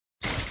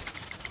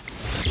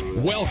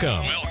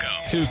Welcome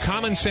to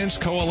Common Sense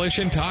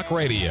Coalition Talk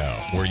Radio,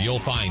 where you'll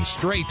find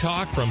straight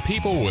talk from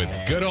people with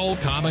good old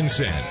common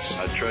sense.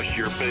 I trust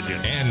your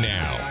opinion. And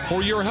now,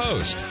 for your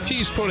host,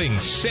 she's putting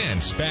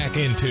sense back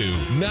into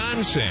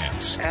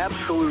nonsense.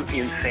 Absolute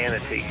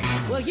insanity.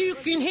 Well, you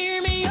can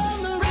hear me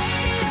on the radio.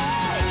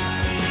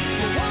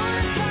 You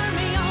wanna turn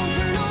me on,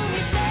 turn on me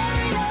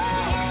stereo.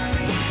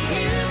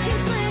 You can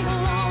sing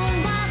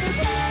along while they're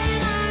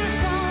playing our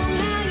song.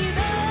 How you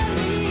done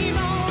me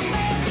wrong,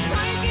 baby,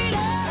 crank it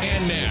up.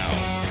 And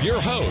now,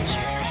 your host,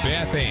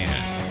 Beth Ann.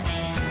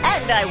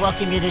 And I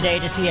welcome you today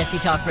to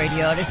CSC Talk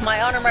Radio. It is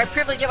my honor, my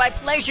privilege, and my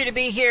pleasure to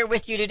be here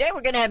with you today.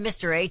 We're going to have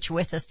Mr. H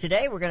with us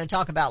today. We're going to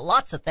talk about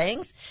lots of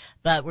things,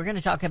 but we're going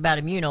to talk about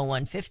Immuno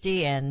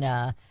 150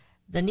 and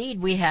the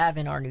need we have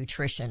in our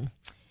nutrition,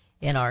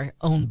 in our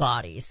own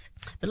bodies.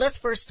 But let's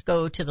first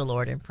go to the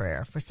Lord in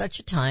prayer. For such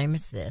a time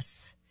as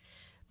this,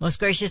 most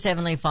gracious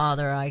Heavenly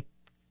Father,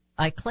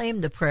 I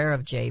claim the prayer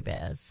of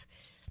Jabez.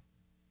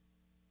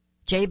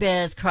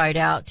 Jabez cried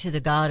out to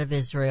the God of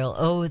Israel,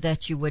 "Oh,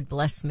 that you would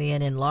bless me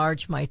and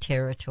enlarge my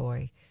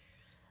territory.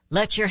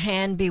 Let your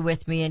hand be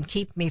with me and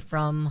keep me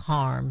from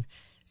harm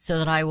so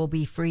that I will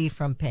be free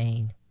from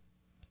pain."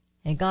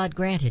 And God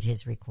granted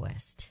his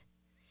request.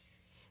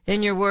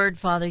 In your word,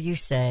 Father, you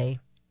say,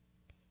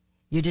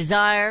 you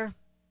desire,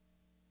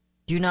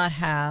 do not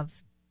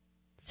have,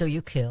 so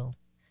you kill.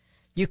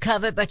 You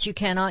covet, but you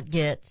cannot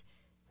get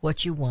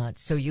what you want,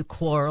 so you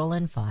quarrel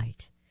and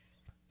fight.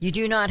 You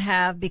do not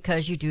have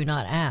because you do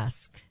not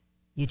ask.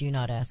 You do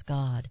not ask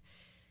God.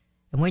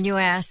 And when you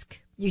ask,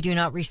 you do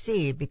not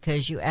receive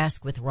because you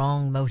ask with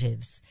wrong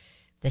motives,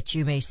 that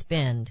you may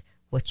spend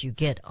what you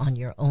get on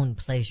your own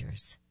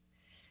pleasures.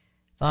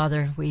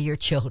 Father, we, your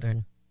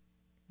children,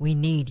 we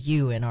need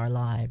you in our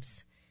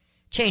lives.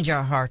 Change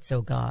our hearts,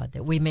 O God,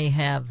 that we may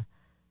have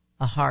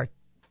a heart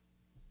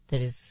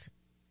that is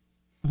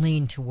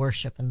lean to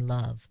worship and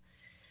love,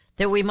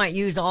 that we might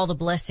use all the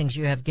blessings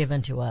you have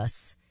given to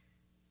us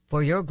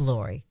for your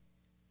glory,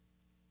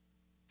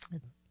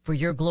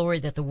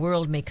 that the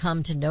world may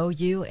come to know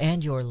you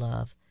and your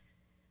love,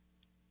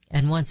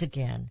 and once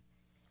again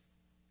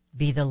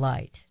be the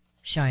light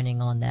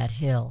shining on that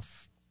hill,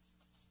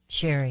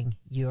 sharing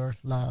your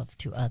love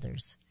to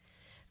others.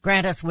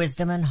 Grant us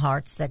wisdom and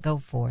hearts that go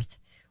forth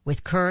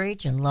with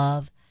courage and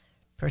love.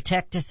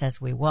 Protect us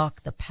as we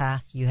walk the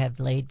path you have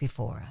laid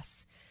before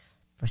us.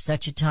 For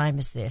such a time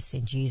as this,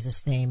 in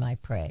Jesus' name I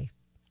pray.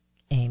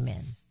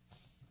 Amen.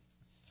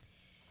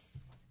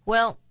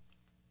 Well,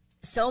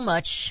 so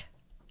much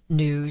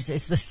news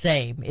is the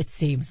same, it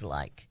seems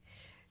like.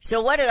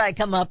 So what did I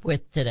come up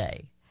with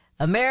today?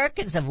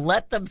 Americans have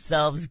let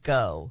themselves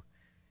go.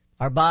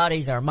 Our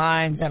bodies, our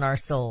minds, and our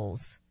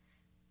souls.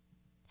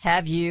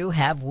 Have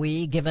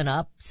we given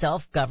up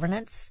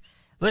self-governance?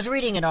 I was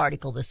reading an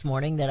article this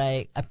morning that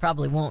I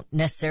probably won't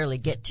necessarily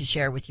get to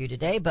share with you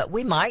today, but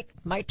we might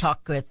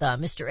talk with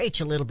Mr. H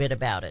a little bit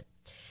about it.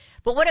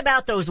 But what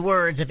about those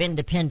words of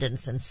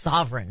independence and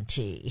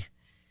sovereignty?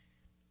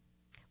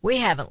 We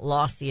haven't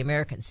lost the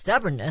American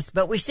stubbornness,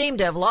 but we seem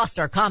to have lost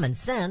our common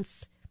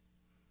sense.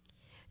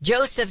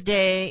 Joseph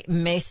de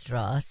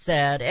Maistre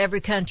said, "Every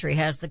country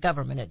has the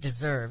government it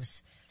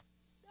deserves."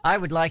 I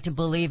would like to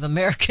believe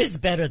America is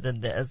better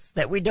than this,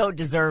 that we don't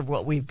deserve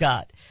what we've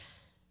got.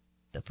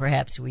 But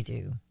perhaps we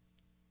do.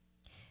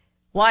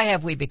 Why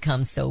have we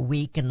become so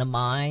weak in the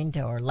mind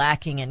or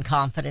lacking in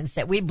confidence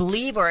that we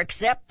believe or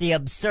accept the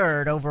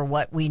absurd over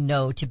what we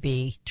know to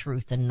be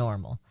truth and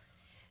normal?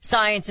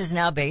 Science is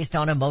now based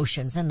on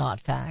emotions and not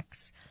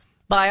facts.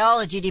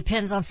 Biology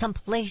depends on some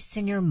place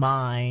in your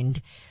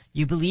mind.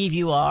 You believe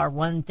you are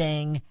one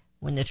thing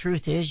when the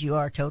truth is you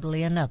are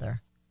totally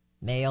another.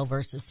 Male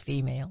versus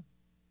female.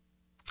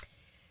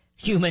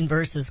 Human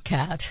versus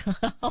cat.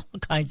 All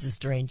kinds of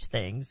strange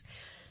things.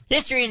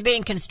 History is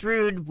being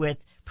construed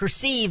with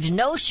perceived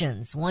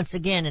notions once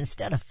again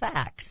instead of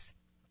facts.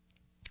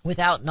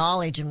 Without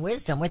knowledge and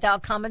wisdom,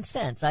 without common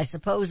sense, I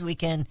suppose we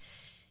can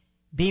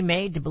be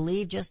made to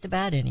believe just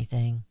about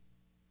anything.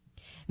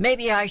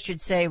 Maybe I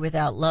should say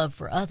without love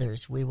for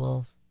others, we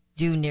will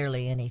do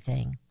nearly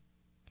anything.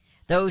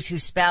 Those who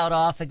spout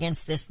off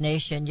against this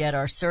nation yet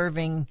are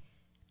serving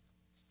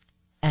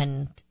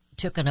and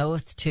took an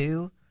oath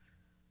to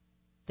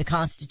the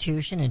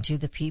Constitution and to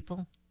the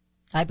people,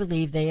 I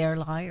believe they are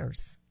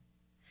liars.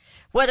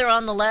 Whether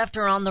on the left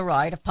or on the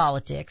right of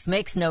politics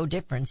makes no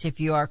difference if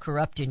you are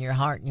corrupt in your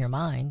heart and your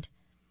mind.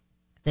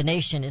 The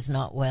nation is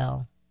not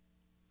well.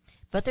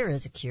 But there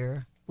is a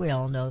cure. We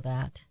all know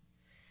that.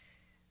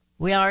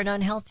 We are an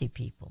unhealthy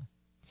people.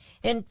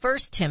 In 1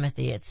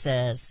 Timothy it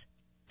says,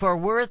 For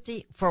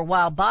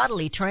while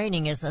bodily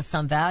training is of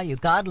some value,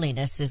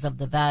 godliness is of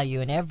the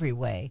value in every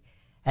way,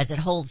 as it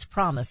holds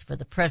promise for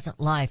the present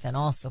life and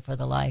also for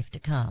the life to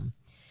come.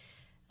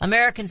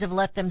 Americans have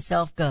let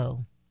themselves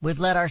go. We've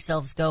let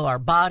ourselves go, our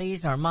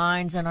bodies, our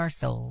minds, and our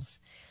souls.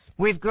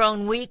 We've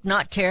grown weak,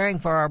 not caring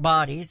for our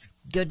bodies,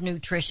 good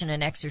nutrition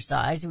and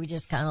exercise. We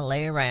just kind of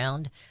lay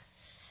around.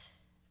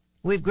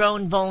 We've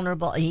grown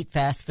vulnerable, eat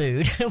fast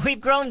food. We've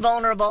grown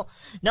vulnerable,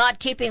 not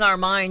keeping our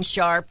minds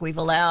sharp. We've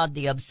allowed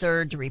the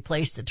absurd to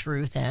replace the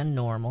truth and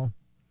normal.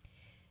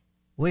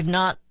 We've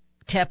not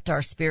kept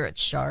our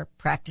spirits sharp,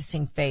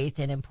 practicing faith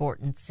and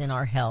importance in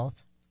our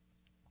health,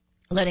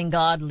 letting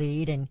God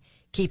lead and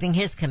keeping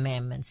His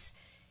commandments,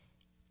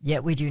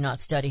 yet we do not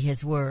study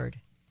His Word.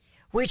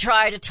 We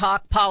try to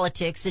talk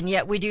politics, and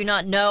yet we do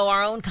not know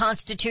our own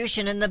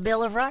Constitution and the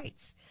Bill of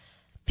Rights.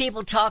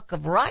 People talk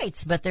of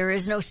rights, but there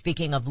is no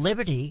speaking of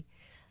liberty.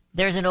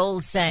 There's an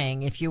old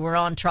saying, if you were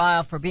on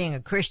trial for being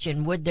a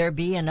Christian, would there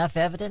be enough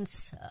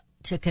evidence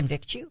to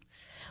convict you?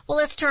 Well,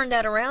 let's turn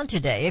that around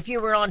today. If you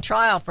were on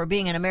trial for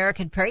being an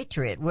American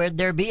patriot, would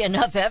there be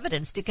enough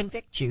evidence to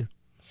convict you?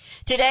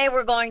 Today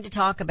we're going to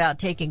talk about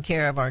taking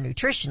care of our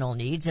nutritional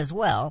needs as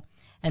well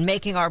and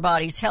making our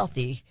bodies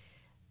healthy,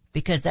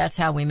 because that's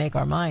how we make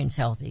our minds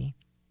healthy,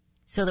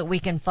 so that we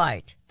can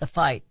fight the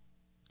fight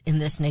in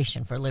this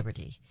nation for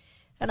liberty.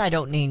 And I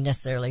don't mean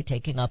necessarily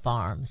taking up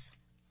arms.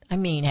 I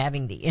mean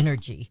having the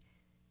energy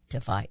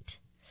to fight.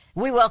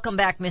 We welcome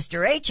back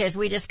Mr. H as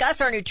we discuss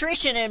our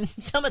nutrition and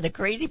some of the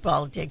crazy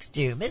politics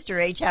too.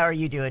 Mr. H, how are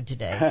you doing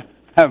today?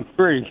 I'm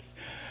pretty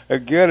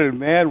good, and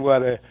man,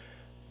 what a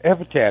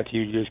epitaph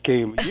you just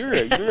came. You're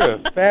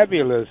a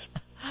fabulous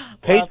Well,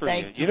 patron.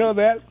 thank You know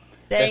that?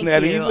 Thank and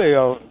that you.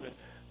 email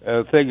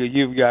thing that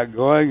you've got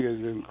going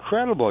is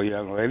incredible,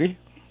 young lady.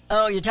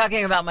 Oh, you're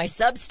talking about my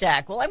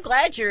Substack. Well, I'm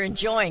glad you're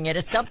enjoying it.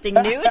 It's something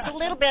new. It's a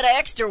little bit of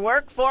extra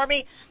work for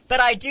me, but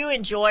I do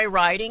enjoy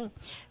writing.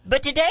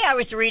 But today I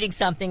was reading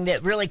something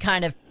that really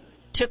kind of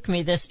took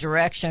me this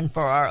direction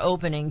for our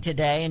opening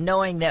today, and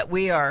knowing that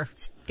we are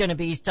going to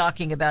be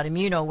talking about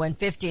Immuno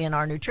 150 and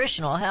our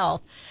nutritional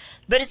health.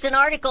 But it's an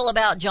article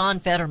about John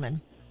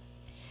Fetterman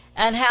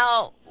and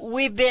how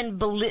we've been,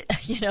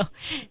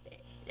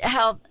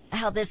 how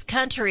this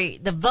country,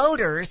 the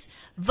voters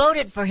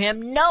voted for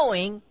him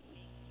knowing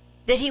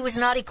that he was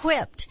not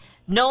equipped,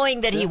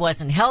 knowing that he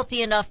wasn't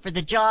healthy enough for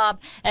the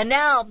job. And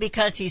now,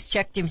 because he's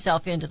checked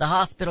himself into the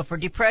hospital for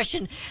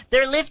depression,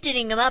 they're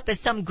lifting him up as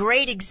some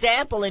great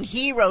example and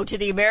hero to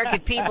the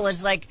American people.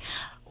 It's like,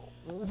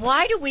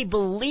 why do we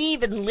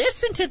believe and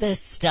listen to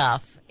this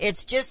stuff?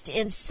 It's just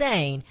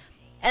insane.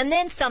 And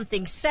then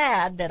something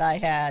sad that I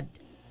had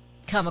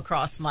come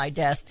across my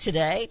desk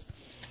today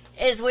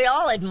is we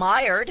all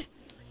admired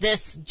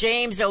this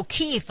James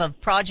O'Keefe of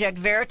Project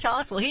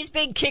Veritas. Well, he's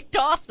being kicked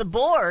off the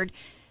board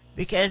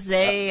because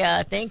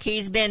they think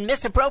he's been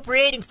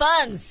misappropriating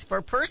funds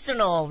for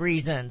personal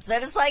reasons.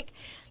 And it's like,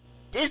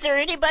 is there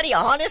anybody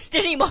honest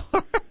anymore?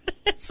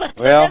 It's like,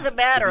 so it doesn't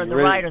matter the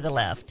right or the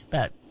left.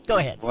 But go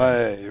ahead.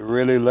 Well, you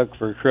really look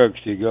for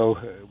crooks. You go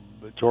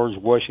towards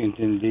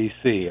Washington,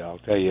 D.C., I'll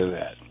tell you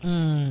that.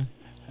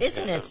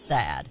 Isn't it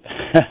sad?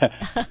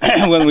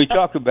 When we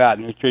talk about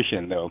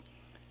nutrition, though,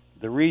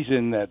 the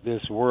reason that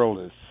this world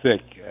is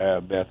sick,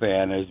 Beth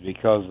Ann, is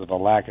because of the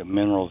lack of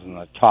minerals in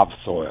the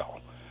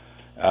topsoil.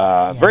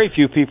 Yes. Very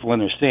few people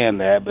understand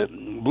that, but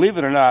believe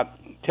it or not,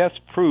 tests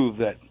prove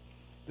that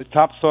the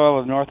topsoil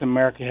of North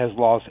America has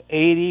lost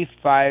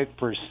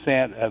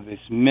 85% of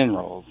its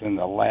minerals in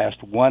the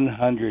last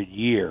 100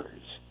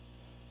 years.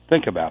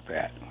 Think about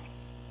that.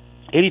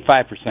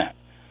 85%.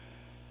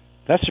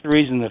 That's the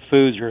reason the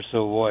foods are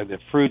so void. The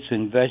fruits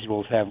and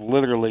vegetables have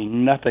literally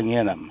nothing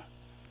in them.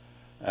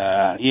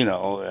 They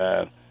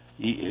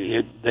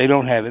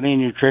don't have any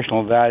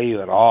nutritional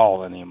value at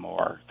all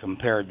anymore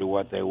compared to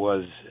what they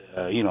was,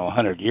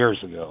 100 years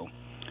ago.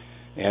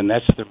 And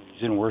that's the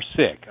reason we're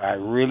sick. I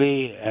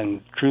really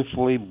and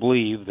truthfully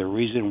believe the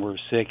reason we're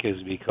sick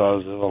is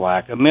because of the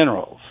lack of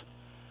minerals.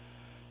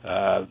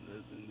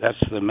 That's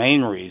the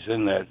main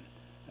reason that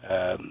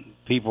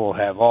people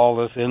have all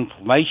this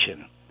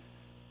inflammation.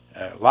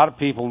 A lot of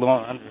people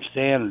don't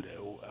understand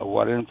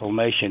what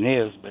inflammation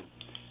is, but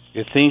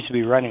it seems to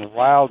be running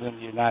wild in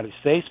the United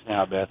States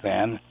now, Beth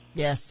Ann.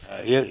 Yes.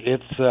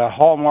 It's a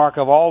hallmark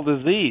of all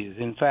disease.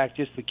 In fact,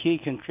 it's the key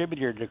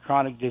contributor to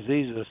chronic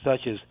diseases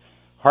such as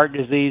heart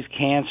disease,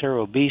 cancer,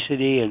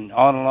 obesity, and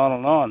on and on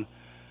and on.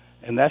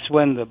 And that's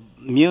when the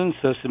immune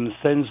system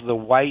sends the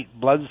white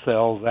blood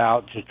cells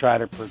out to try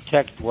to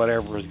protect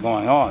whatever is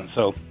going on.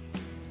 So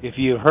if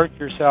you hurt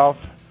yourself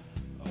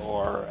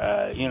or,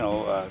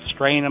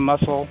 strain a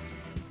muscle,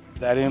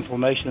 that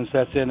inflammation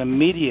sets in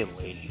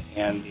immediately.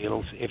 And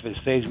if it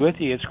stays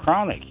with you, it's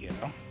chronic,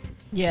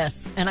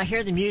 Yes, and I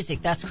hear the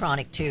music. That's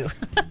chronic, too.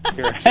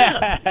 We're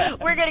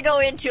going to go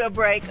into a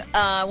break.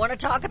 I want to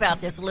talk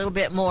about this a little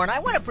bit more, and I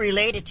want to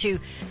relate it to,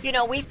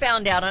 we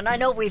found out, and I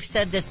know we've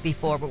said this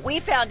before, but we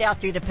found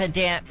out through the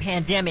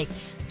pandemic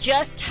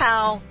just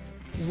how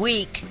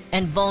weak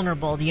and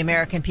vulnerable the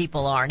American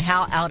people are and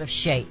how out of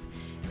shape.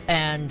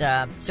 And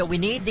so we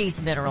need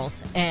these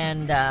minerals,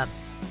 and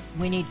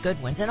we need good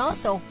ones. And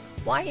also,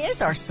 why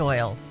is our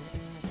soil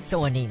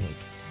so anemic?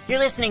 You're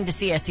listening to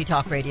CSC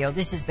Talk Radio.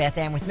 This is Beth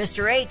Ann with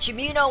Mr. H,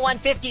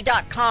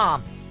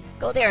 Immuno150.com.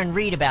 Go there and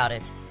read about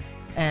it,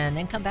 and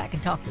then come back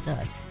and talk with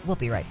us. We'll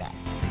be right back.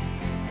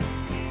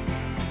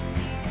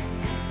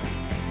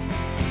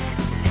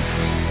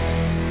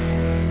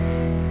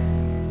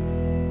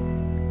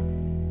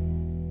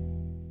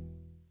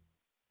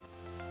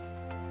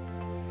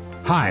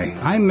 Hi,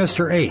 I'm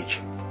Mr. H,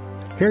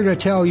 here to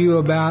tell you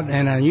about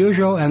an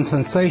unusual and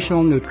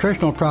sensational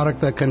nutritional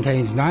product that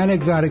contains 9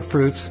 exotic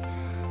fruits,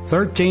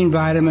 13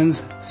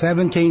 vitamins,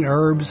 17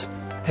 herbs,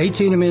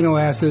 18 amino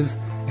acids,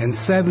 and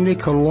 70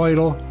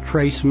 colloidal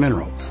trace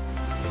minerals.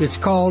 It's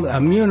called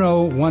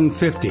Immuno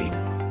 150.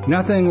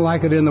 Nothing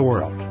like it in the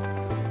world.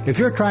 If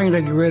you're trying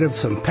to get rid of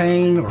some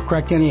pain or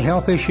correct any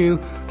health issue,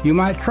 you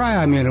might try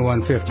Immuno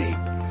 150.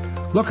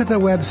 Look at the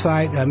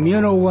website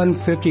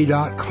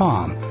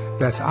immuno150.com.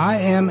 That's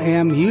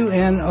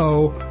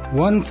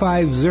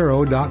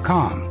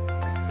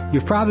IMMUNO150.com.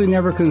 You've probably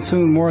never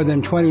consumed more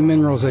than 20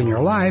 minerals in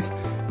your life,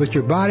 but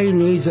your body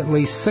needs at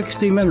least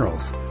 60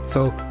 minerals.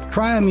 So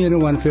try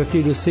Immuno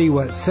 150 to see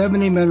what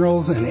 70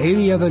 minerals and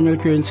 80 other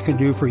nutrients can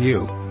do for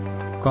you.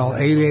 Call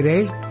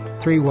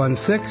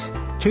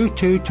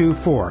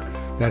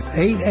 888-316-2224. That's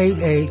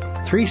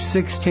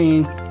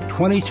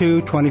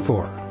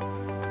 888-316-2224.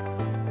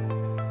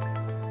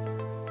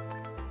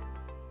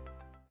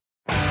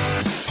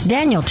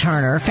 Daniel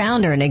Turner,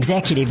 founder and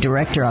executive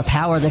director of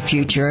Power the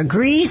Future,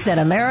 agrees that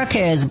America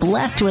is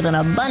blessed with an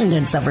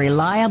abundance of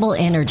reliable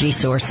energy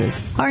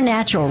sources. Our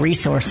natural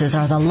resources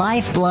are the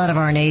lifeblood of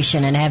our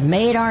nation and have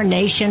made our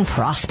nation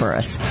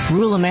prosperous.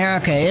 Rural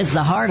America is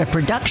the heart of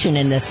production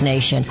in this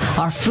nation.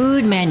 Our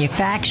food,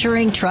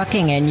 manufacturing,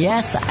 trucking, and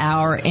yes,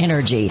 our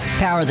energy.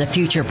 Power the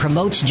Future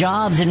promotes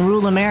jobs in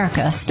rural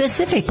America,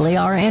 specifically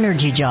our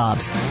energy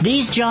jobs.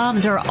 These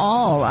jobs are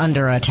all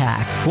under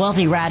attack.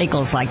 Wealthy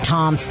radicals like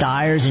Tom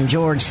Stiers and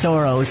George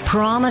Soros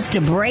promise to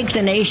break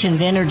the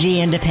nation's energy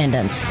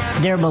independence.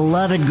 Their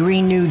beloved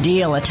Green New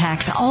Deal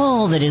attacks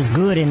all that is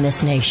good in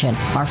this nation.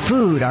 Our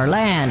food, our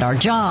land, our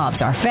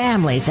jobs, our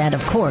families, and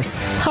of course,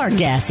 our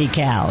gassy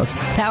cows.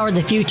 Power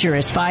the Future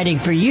is fighting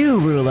for you,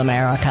 rural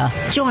America.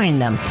 Join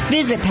them.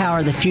 Visit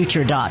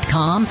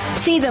PowerTheFuture.com.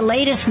 See the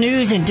latest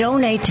news and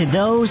donate to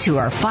those who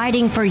are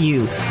fighting for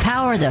you.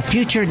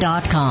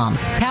 PowerTheFuture.com.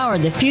 Power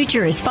the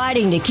Future is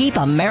fighting to keep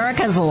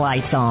America's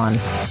lights on.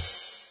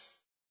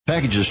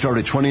 Packages start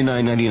at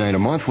 $29.99 a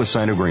month with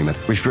signed agreement.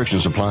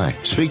 Restrictions apply.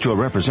 Speak to a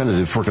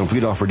representative for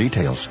complete offer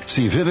details.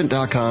 See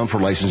Vivint.com for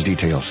license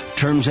details.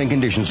 Terms and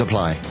conditions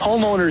apply.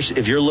 Homeowners,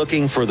 if you're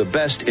looking for the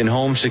best in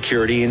home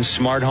security and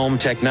smart home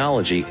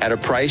technology at a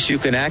price you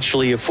can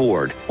actually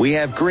afford, we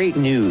have great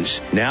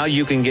news. Now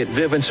you can get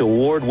Vivint's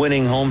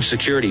award-winning home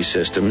security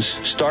systems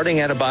starting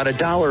at about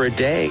 $1 a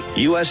day.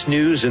 U.S.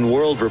 News and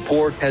World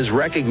Report has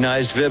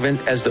recognized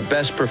Vivint as the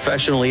best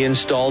professionally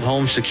installed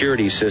home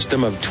security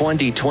system of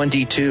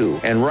 2022.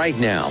 And right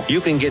now,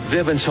 you can get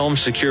Vivint's home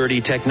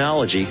security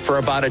technology for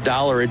about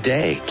 $1 a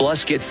day.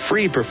 Plus, get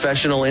free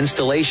professional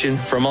installation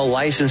from a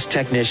licensed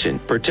technician.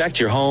 Protect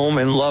your home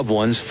and loved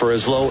ones for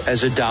as low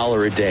as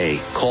 $1 a day.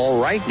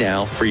 Call right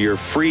now for your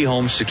free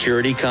home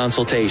security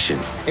consultation.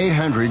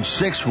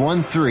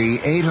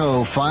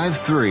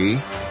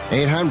 800-613-8053.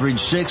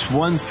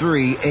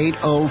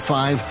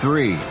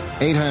 800-613-8053.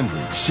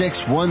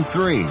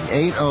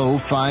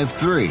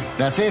 800-613-8053.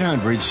 That's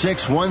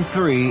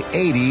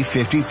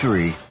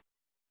 800-613-8053.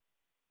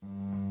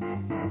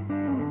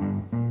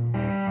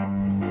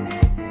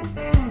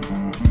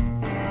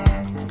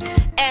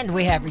 And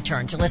we have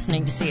returned. You're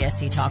listening to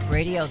CSC Talk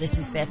Radio. This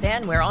is Beth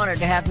Ann. We're honored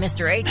to have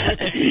Mr. H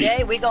with us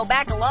today. We go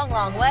back a long,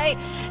 long way,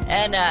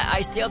 and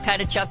I still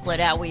kind of chuckle at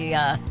how we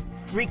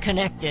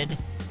reconnected,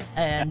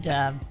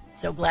 and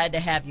so glad to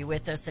have you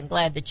with us and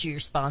glad that you're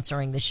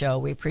sponsoring the show.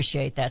 We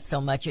appreciate that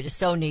so much. It is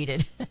so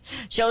needed.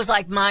 Shows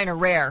like mine are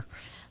rare,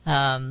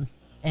 and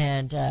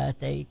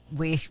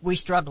we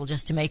struggle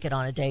just to make it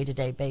on a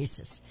day-to-day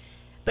basis.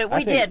 But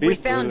we did. We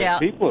found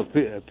out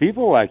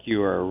people like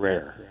you are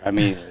rare. I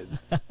mean,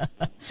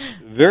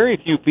 very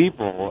few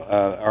people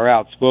are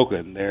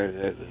outspoken.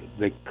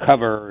 They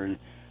cover and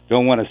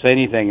don't want to say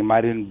anything and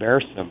might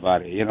embarrass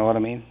somebody. You know what I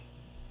mean?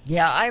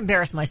 Yeah, I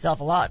embarrass myself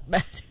a lot,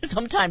 but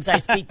sometimes I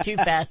speak too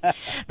fast.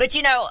 But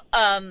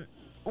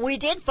we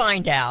did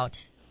find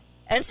out,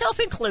 and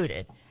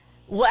self-included,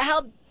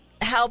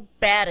 how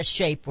bad a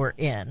shape we're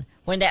in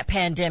when that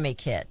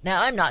pandemic hit.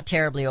 Now, I'm not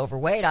terribly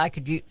overweight. I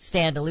could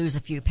stand to lose a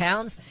few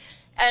pounds,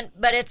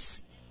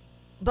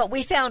 but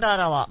we found out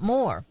a lot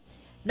more.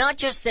 Not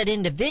just that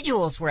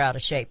individuals were out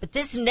of shape, but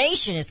this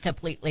nation is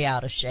completely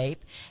out of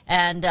shape,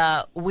 and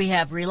we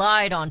have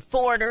relied on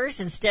foreigners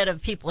instead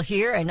of people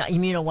here. And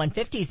Immuno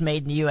 150 is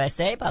made in the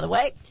USA, by the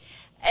way,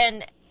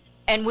 and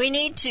we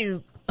need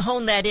to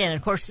hone that in.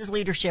 Of course, this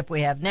leadership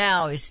we have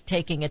now is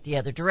taking it the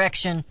other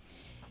direction.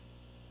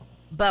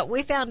 But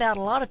we found out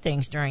a lot of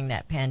things during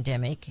that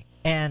pandemic,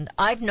 and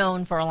I've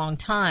known for a long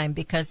time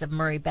because of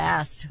Murray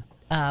Bast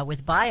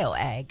with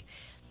BioAg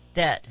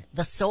that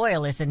the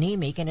soil is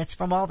anemic, and it's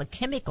from all the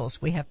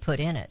chemicals we have put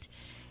in it.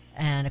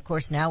 And, of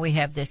course, now we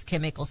have this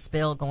chemical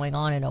spill going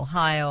on in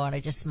Ohio,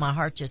 and my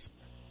heart just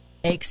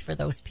aches for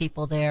those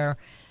people there.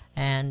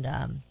 And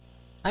I'm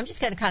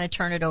just going to kind of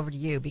turn it over to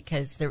you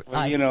because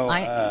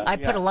I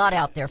put a lot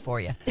out there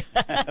for you.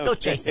 Go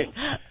chase it.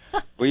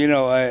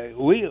 Well,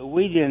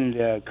 we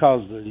didn't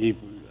cause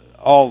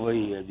all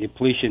the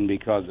depletion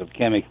because of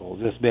chemicals.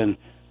 It's been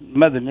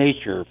Mother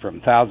Nature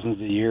from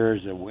thousands of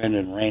years of wind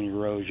and rain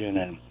erosion,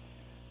 and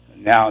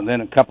now and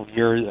then a couple of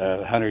years,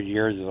 100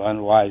 years of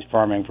unwise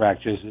farming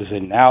practices,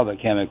 and now the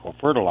chemical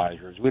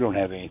fertilizers. We don't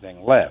have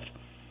anything left.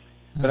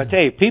 But I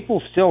tell you,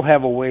 people still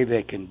have a way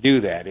they can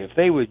do that. If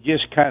they would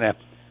just kind of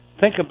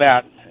think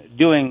about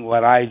doing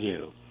what I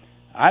do.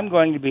 I'm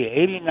going to be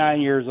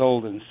 89 years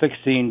old in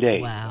 16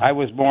 days. Wow. I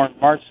was born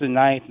March the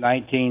 9th,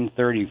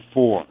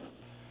 1934.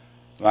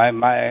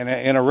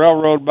 In a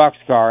railroad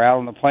boxcar out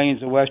on the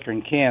plains of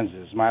western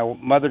Kansas. My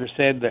mother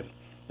said that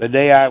the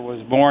day I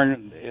was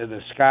born,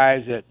 the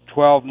skies at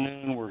 12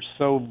 noon were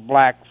so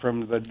black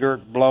from the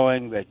dirt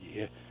blowing that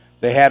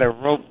they had a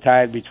rope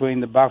tied between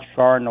the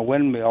boxcar and the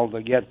windmill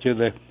to get to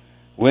the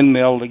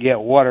windmill to get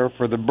water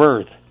for the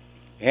birth.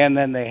 And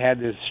then they had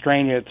to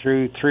strain it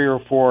through 3 or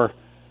 4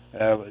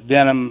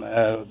 denim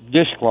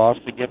dishcloths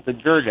to get the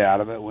dirt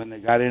out of it when they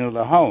got into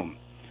the home.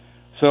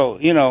 So,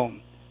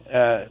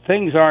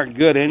 things aren't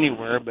good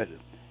anywhere, but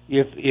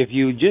if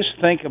you just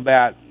think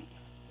about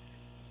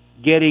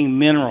getting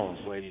minerals,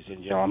 ladies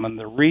and gentlemen,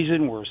 the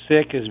reason we're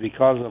sick is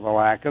because of a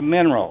lack of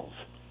minerals.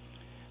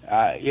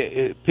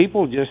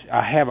 People just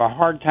have a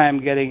hard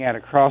time getting that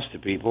across to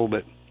people,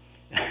 but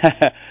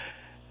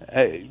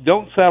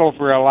don't settle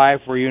for a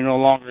life where you no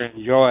longer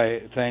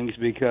enjoy things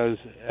because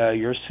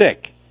you're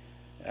sick.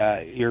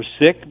 You're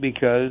sick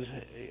because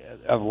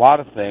of a lot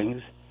of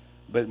things,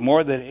 but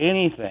more than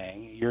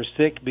anything, you're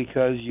sick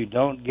because you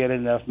don't get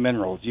enough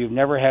minerals. You've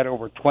never had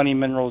over 20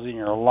 minerals in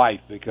your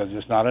life because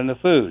it's not in the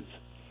foods.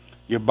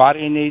 Your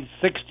body needs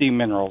 60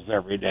 minerals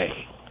every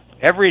day.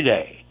 Every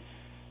day.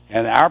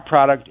 And our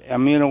product,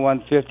 Immuno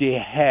 150,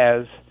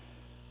 has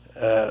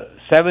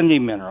 70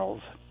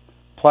 minerals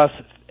plus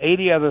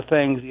 80 other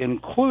things,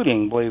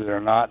 including, believe it or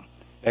not,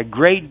 a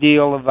great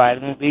deal of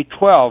vitamin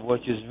B12,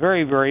 which is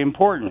very, very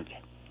important.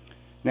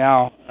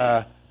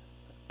 Now,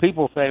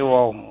 people say,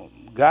 well,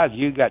 God,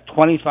 you got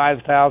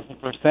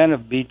 25,000%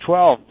 of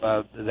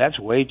B12. That's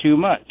way too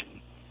much.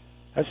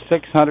 That's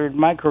 600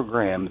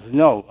 micrograms.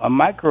 No, a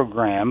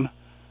microgram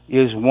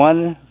is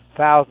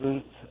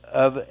 1,000th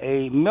of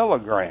a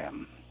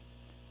milligram,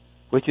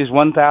 which is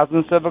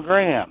 1,000th of a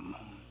gram.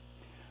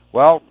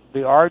 Well,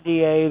 the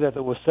RDA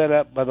that was set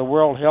up by the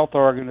World Health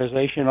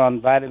Organization on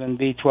vitamin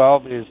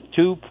B12 is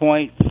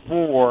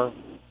 2.4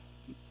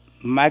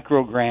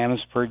 micrograms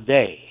per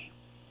day.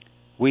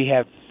 We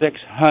have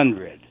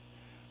 600.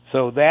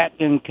 So that,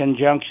 in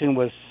conjunction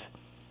with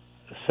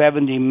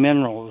 70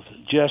 minerals,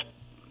 just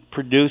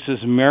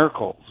produces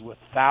miracles with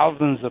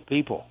thousands of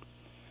people.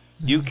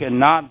 You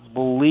cannot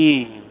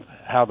believe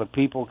how the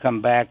people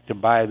come back to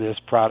buy this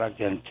product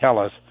and tell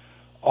us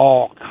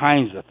all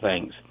kinds of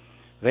things.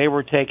 They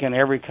were taking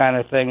every kind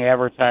of thing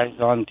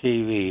advertised on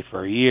TV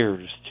for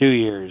years, 2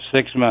 years,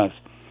 6 months.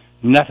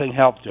 Nothing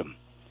helped them.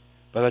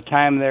 By the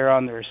time they're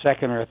on their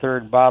second or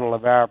third bottle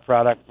of our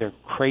product, they're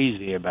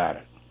crazy about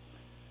it.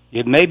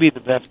 It may be the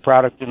best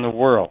product in the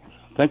world.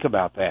 Think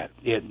about that.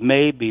 It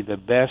may be the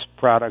best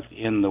product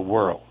in the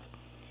world.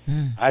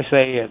 I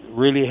say it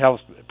really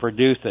helps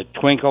produce a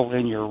twinkle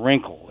in your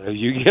wrinkle as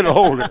you get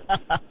older.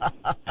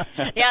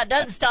 Yeah, it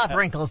doesn't stop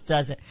wrinkles,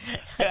 does it?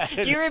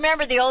 Do you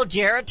remember the old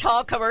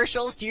Geritol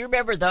commercials? Do you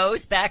remember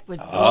those back with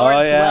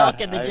Lawrence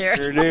Welk and the Geritol?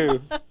 I sure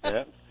do.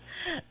 Yeah.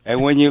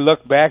 And when you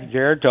look back,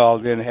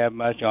 Geritol didn't have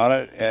much on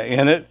it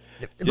in it.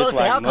 Mostly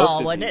like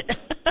alcohol, wasn't it?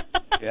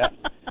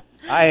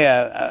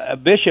 Yeah.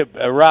 Bishop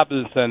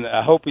Robinson,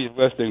 I hope he's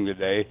listening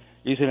today.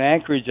 He's in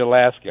Anchorage,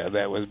 Alaska,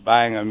 that was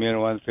buying Immuno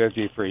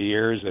 150 for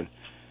years, and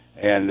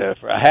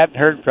I hadn't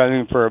heard from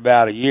him for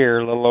about a year,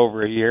 a little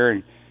over a year,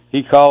 and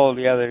he called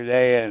the other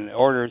day and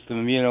ordered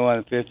some Immuno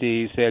 150.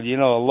 He said,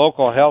 a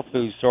local health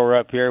food store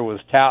up here was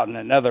touting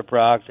another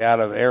product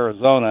out of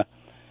Arizona,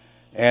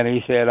 and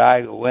he said,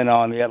 I went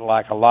on it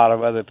like a lot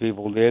of other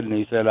people did, and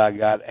he said, I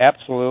got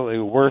absolutely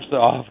worse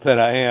off than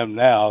I am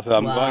now, so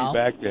I'm going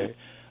back to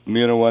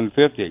Immuno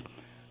 150.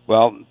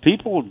 Well,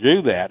 people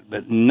do that,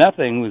 but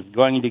nothing is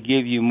going to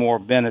give you more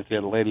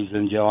benefit, ladies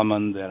and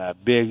gentlemen, than a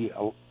big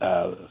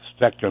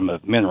spectrum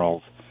of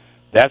minerals.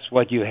 That's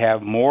what you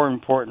have more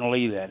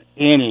importantly than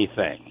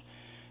anything.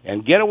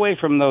 And get away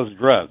from those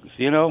drugs.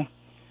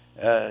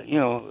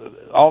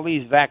 All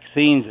these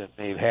vaccines that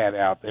they've had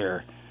out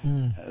there,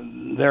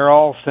 they're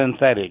all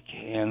synthetic,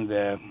 and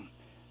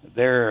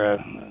they're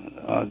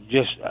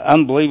just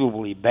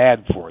unbelievably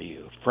bad for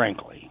you,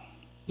 frankly.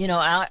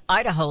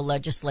 Idaho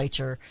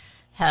legislature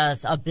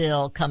has a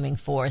bill coming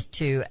forth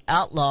to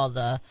outlaw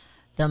the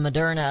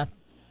Moderna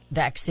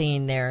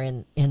vaccine there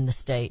in the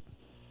state.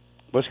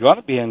 Well, it's going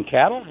to be in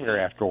cattle here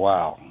after a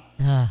while.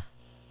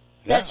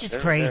 That's just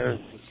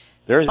crazy.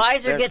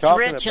 Pfizer gets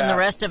rich and the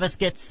rest of us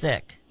get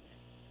sick.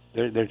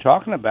 They're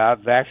talking about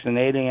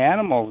vaccinating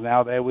animals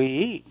now that we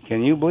eat.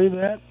 Can you believe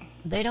that?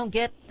 They don't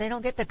get the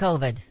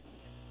COVID.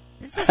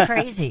 This is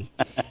crazy.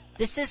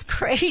 This is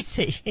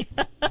crazy.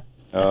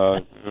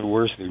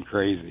 Worse than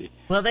crazy.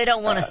 Well, they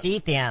don't want us to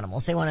eat the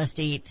animals. They want us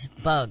to eat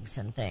bugs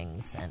and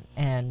things.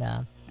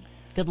 And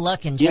good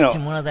luck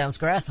injecting one of those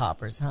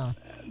grasshoppers, huh?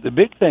 the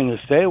big thing is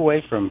stay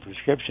away from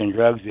prescription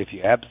drugs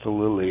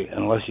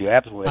unless you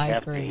absolutely I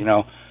have agree. to. You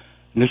know,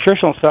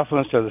 nutritional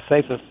supplements are the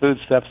safest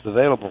foodstuffs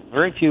available.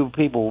 Very few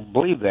people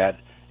believe that.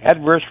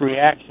 Adverse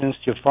reactions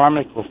to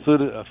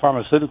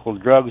pharmaceutical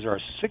drugs are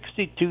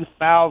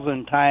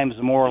 62,000 times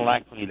more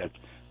likely to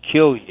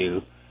kill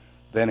you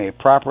than a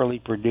properly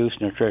produced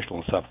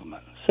nutritional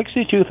supplement.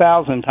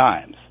 62,000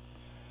 times.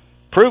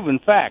 Proven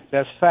fact.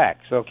 That's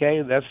facts,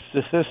 okay? That's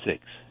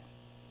statistics.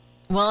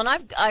 Well, and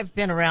I've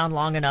been around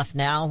long enough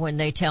now. When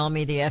they tell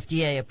me the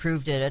FDA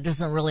approved it, it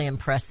doesn't really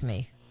impress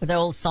me. The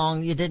old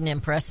song, "You didn't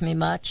impress me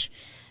much."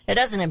 It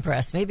doesn't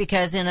impress me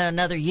because in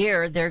another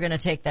year they're going to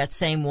take that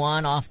same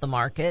one off the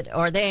market,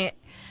 or the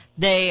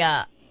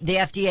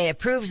FDA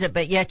approves it,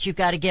 but yet you've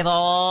got to give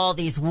all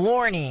these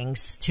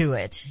warnings to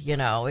it. You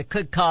know, it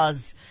could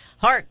cause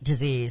heart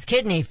disease,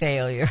 kidney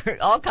failure,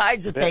 all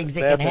kinds of things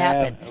that can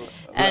happen,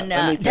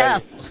 and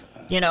death.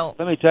 You know.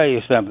 Let me tell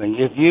you something.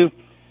 If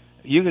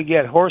you could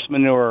get horse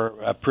manure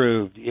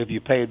approved if you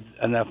paid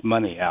enough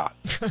money out.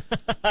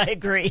 I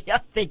agree. I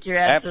think you're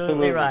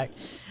absolutely right.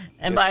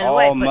 And It's by the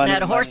way, all putting money,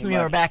 that horse money,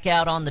 manure money. back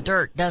out on the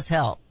dirt does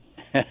help.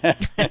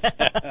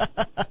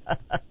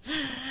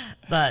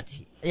 But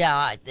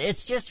yeah,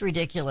 it's just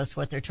ridiculous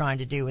what they're trying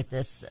to do with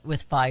this,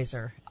 with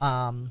Pfizer.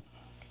 I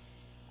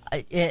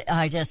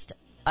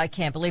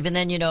can't believe. And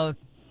then, you know,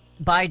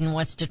 Biden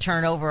wants to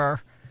turn over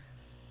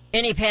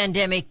any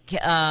pandemic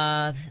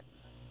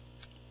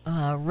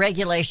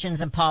regulations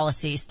and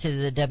policies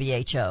to the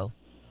WHO.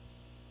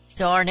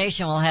 So our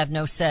nation will have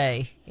no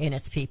say in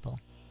its people.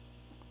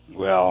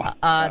 Well,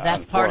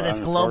 that's part of this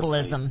unfortunately-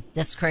 globalism.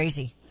 That's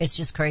crazy. It's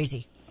just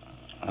crazy.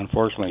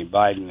 Unfortunately,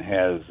 Biden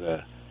has,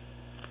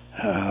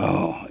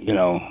 you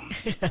know,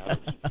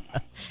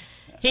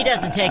 He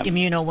doesn't take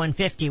Immuno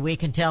 150. We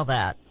can tell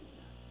that.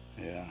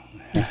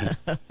 yeah,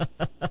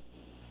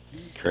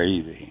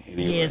 crazy.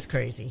 Anyway. He is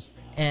crazy.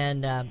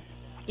 And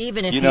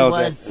even if You he know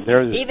was, that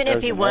there's even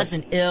if he an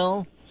wasn't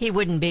ill, he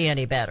wouldn't be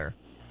any better.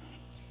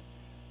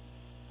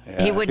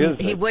 Yeah, He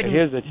wouldn't his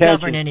govern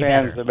attention any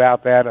spans better.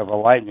 about that of a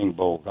lightning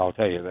bolt. I'll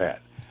tell you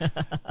that.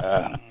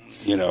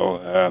 You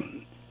know,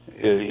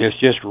 it's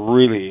just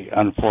really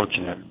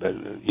unfortunate. But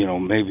you know,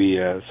 maybe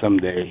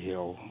someday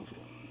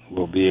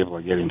we'll be able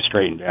to get him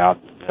straightened out.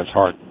 That's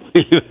hard.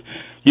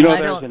 You know,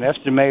 there's an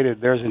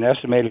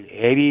estimated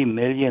 80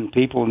 million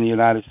people in the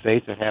United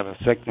States that have a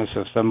sickness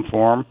of some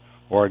form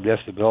or a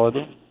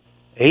disability.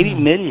 80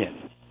 million.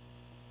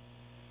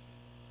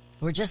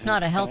 We're just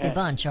not a healthy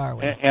bunch, are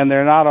we? And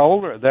they're not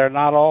older. They're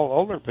not all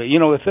older people. You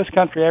know, if this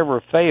country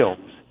ever fails,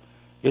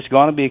 it's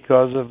going to be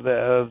because of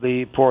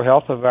the poor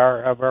health of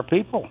our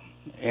people,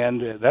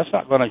 and that's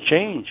not going to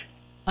change.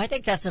 I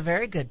think that's a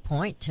very good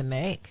point to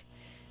make.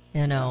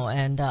 You know,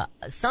 and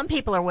some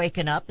people are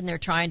waking up and they're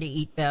trying to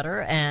eat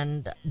better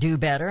and do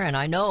better. And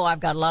I know I've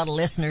got a lot of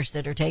listeners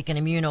that are taking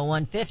Immuno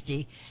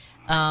 150.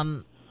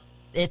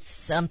 It's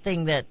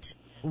something that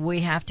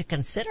we have to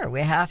consider.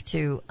 We have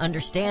to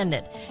understand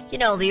that, you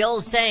know, the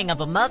old saying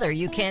of a mother,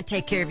 you can't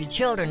take care of your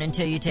children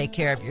until you take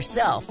care of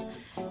yourself.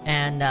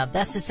 And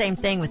that's the same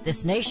thing with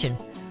this nation.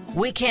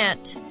 We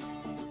can't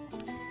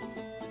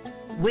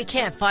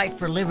fight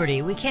for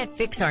liberty. We can't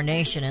fix our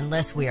nation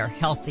unless we are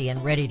healthy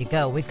and ready to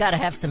go. We've got to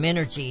have some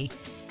energy,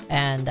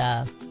 and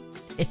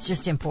it's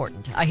just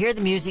important. I hear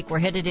the music. We're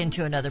headed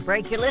into another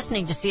break. You're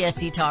listening to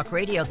CSC Talk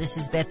Radio. This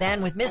is Beth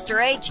Ann with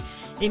Mr. H,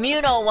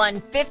 Immuno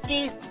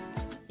 150.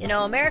 You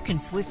know,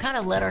 Americans, we've kind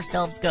of let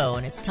ourselves go,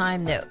 and it's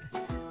time that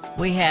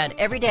we had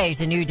every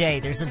day's a new day.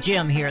 There's a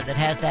gym here that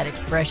has that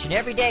expression.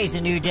 Every day's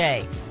a new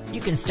day.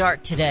 You can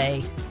start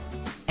today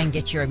and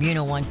get your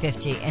Immuno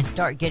 150 and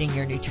start getting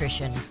your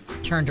nutrition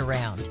turned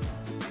around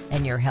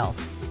and your health.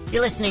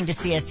 You're listening to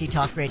CSC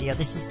Talk Radio.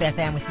 This is Beth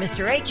Ann with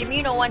Mr. H,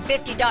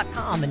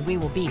 Immuno150.com, and we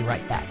will be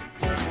right back.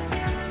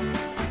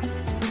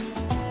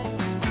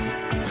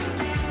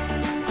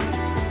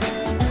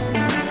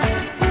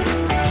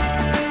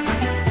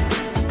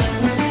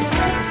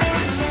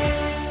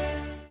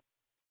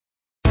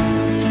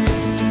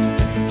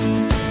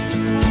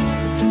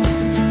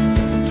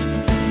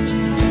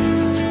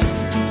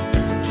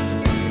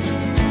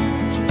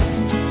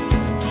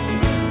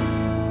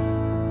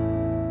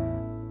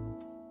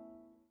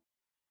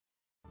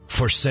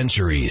 For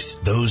centuries,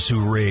 those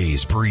who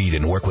raise, breed,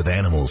 and work with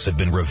animals have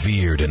been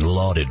revered and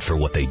lauded for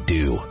what they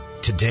do.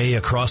 Today,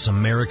 across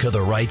America,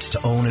 the rights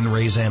to own and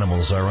raise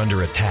animals are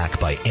under attack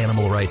by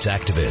animal rights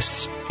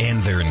activists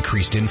and their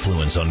increased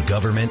influence on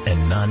government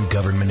and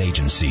non-government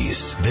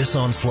agencies. This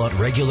onslaught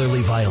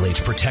regularly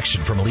violates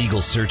protection from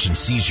illegal search and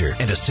seizure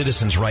and a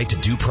citizen's right to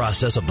due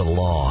process of the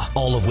law,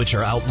 all of which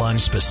are outlined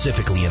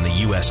specifically in the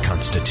U.S.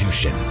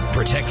 Constitution.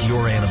 Protect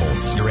your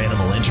animals, your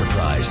animal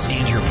enterprise,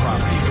 and your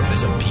property from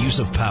this abuse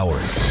of power.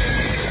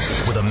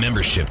 with a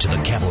membership to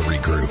the Cavalry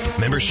Group.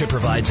 Membership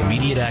provides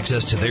immediate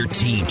access to their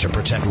team to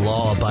protect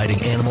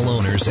law-abiding animal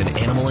owners and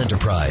animal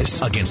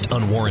enterprise against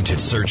unwarranted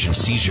search and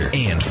seizure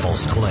and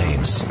false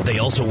claims. They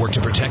also work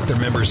to protect their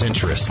members'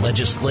 interests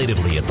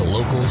legislatively at the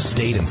local,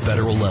 state, and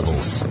federal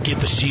levels. Get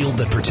the shield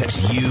that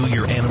protects you,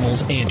 your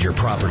animals, and your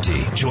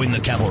property. Join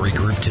the Cavalry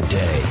Group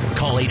today.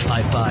 Call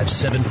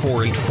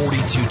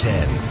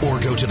 855-748-4210 or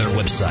go to their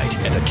website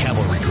at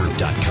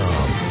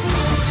thecavalrygroup.com.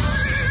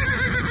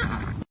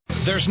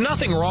 There's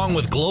nothing wrong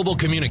with global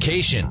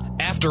communication.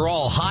 After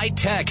all, high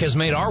tech has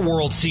made our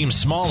world seem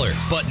smaller,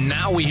 but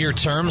now we hear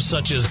terms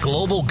such as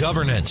global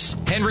governance.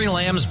 Henry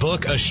Lamb's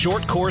book, A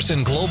Short Course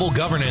in Global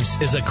Governance,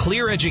 is a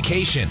clear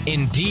education,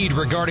 indeed,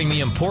 regarding the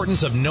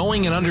importance of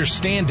knowing and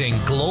understanding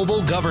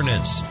global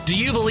governance. Do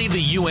you believe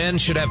the UN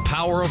should have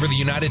power over the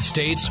United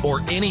States or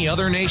any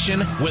other nation?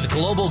 With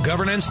global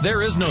governance,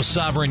 there is no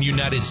sovereign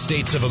United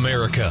States of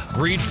America.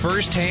 Read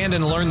firsthand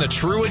and learn the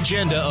true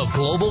agenda of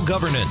global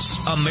governance.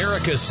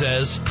 America says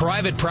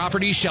private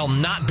property shall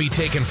not be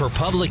taken for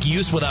public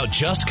use without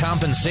just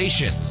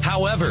compensation.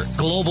 However,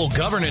 global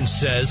governance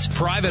says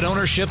private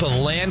ownership of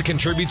land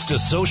contributes to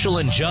social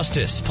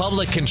injustice.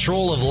 Public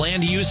control of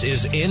land use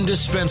is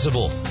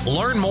indispensable.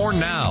 Learn more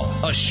now.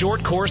 A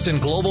Short Course in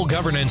Global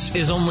Governance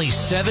is only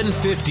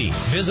 $7.50.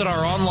 Visit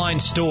our online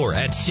store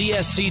at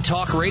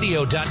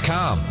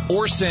csctalkradio.com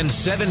or send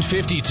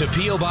 $7.50 to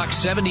P.O. Box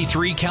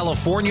 73,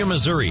 California,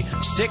 Missouri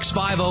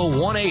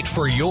 65018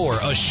 for your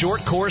A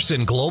Short Course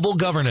in Global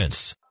Governance.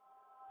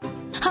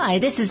 Hi,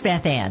 this is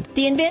Beth Ann.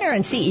 The inventor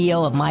and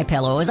CEO of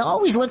MyPillow is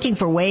always looking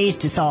for ways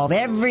to solve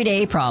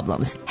everyday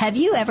problems. Have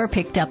you ever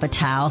picked up a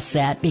towel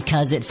set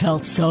because it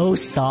felt so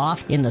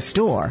soft in the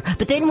store,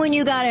 but then when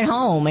you got it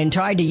home and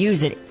tried to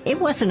use it,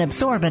 it wasn't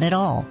absorbent at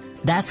all?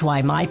 That's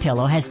why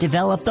MyPillow has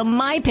developed the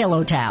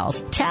MyPillow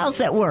towels. Towels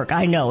that work.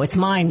 I know, it's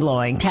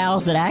mind-blowing.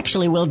 Towels that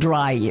actually will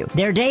dry you.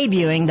 They're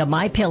debuting the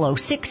MyPillow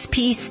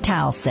 6-piece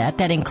towel set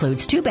that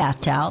includes 2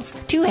 bath towels,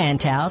 2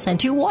 hand towels, and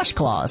 2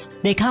 washcloths.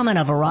 They come in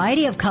a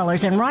variety of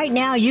colors, and right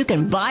now you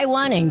can buy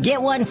one and get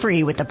one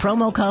free with the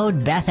promo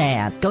code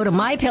BethAnn. Go to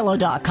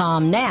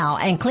MyPillow.com now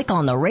and click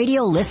on the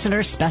radio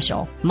listener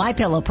special.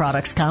 MyPillow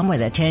products come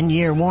with a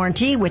 10-year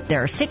warranty with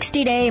their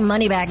 60-day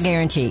money-back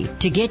guarantee.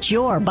 To get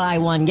your buy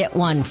one, get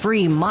one free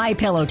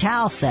MyPillow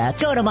towel set,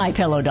 go to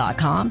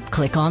MyPillow.com,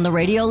 click on the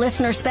radio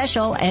listener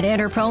special, and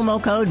enter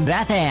promo code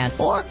BethAnn,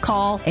 or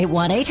call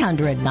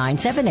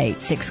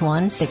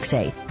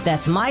 1-800-978-6168.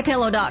 That's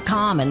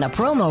MyPillow.com, and the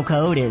promo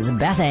code is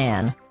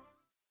BethAnn.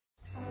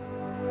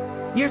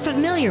 You're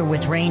familiar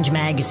with Range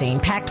Magazine,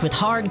 packed with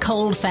hard,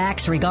 cold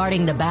facts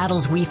regarding the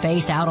battles we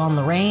face out on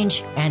the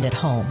range and at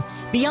home.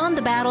 Beyond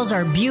the battles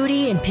are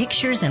beauty and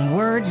pictures and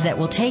words that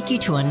will take you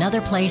to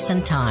another place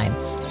and time.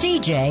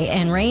 CJ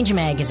and Range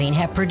Magazine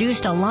have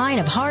produced a line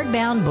of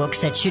hardbound books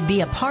that should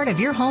be a part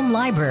of your home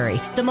library.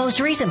 The most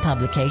recent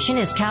publication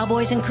is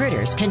Cowboys and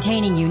Critters,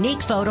 containing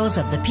unique photos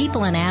of the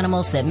people and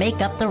animals that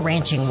make up the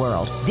ranching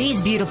world.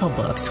 These beautiful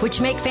books, which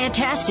make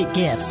fantastic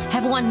gifts,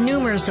 have won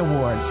numerous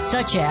awards,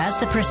 such as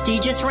the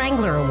prestigious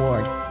Wrangler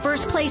Award,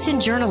 First Place in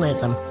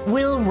Journalism,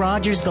 Will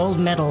Rogers Gold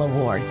Medal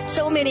Award.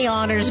 So many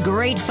honors,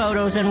 great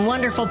photos, and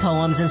wonderful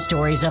poems and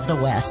stories of the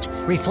West.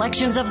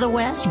 Reflections of the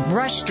West,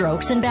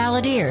 Brushstrokes and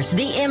Balladeers,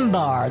 The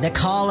Imbar, The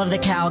Call of the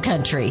Cow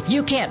Country.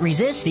 You can't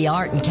resist the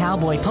art and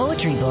cowboy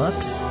poetry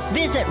books.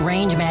 Visit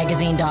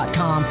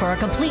rangemagazine.com for a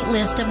complete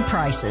list of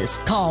prices.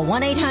 Call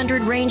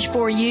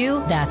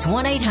 1-800-RANGE-4U. That's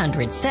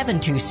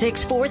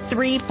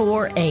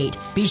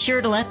 1-800-726-4348. Be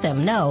sure to let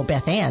them know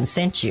Beth Ann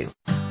sent you.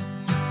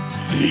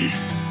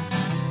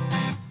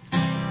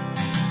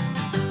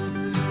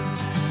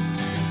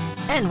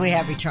 And we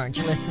have returned.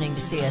 You're listening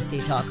to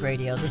CSC Talk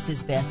Radio. This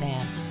is Beth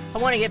Ann. I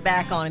want to get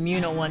back on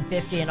Immuno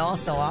 150 and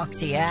also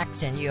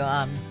OxyActin. You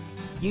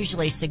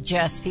usually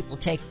suggest people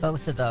take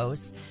both of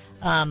those.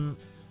 Now,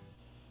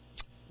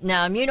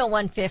 Immuno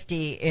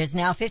 150 is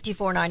now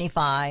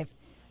 $54.95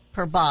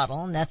 per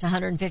bottle, and that's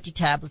 150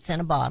 tablets in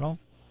a bottle.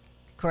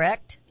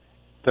 Correct?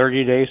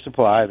 30-day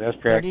supply. That's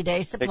correct.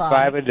 30-day supply.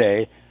 Take 5 a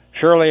day.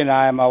 Shirley and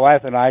I, my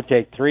wife and I,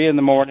 take 3 in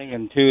the morning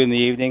and 2 in the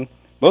evening.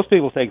 Most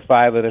people take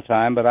 5 at a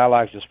time, but I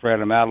like to spread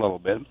them out a little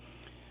bit.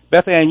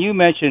 Beth Ann, you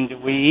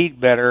mentioned we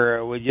eat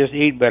better, we just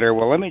eat better.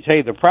 Well, let me tell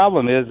you, the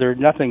problem is there's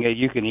nothing that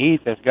you can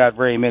eat that's got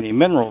very many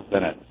minerals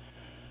in it.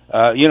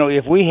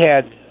 If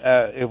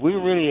we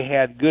really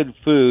had good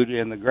food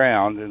in the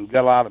ground and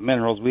got a lot of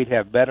minerals, we'd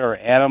have better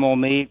animal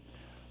meat,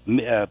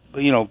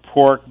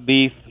 pork,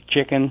 beef,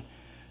 chicken.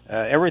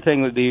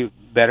 Everything would be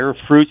better.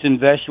 Fruits and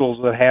vegetables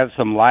would have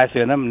some life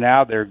in them.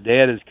 Now they're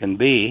dead as can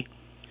be.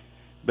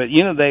 But,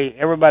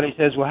 everybody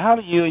says, well, how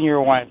do you and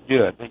your wife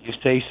do it that you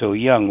stay so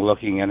young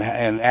looking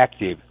and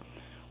active?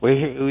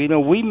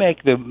 We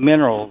make the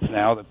minerals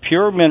now, the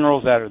pure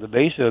minerals out of the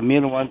base of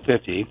Immuno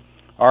 150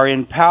 are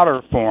in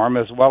powder form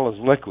as well as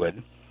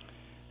liquid.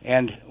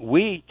 And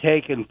we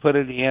take and put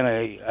it in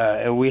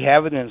and we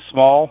have it in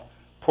small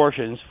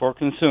portions for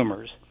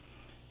consumers.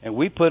 And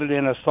we put it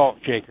in a salt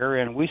shaker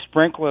and we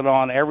sprinkle it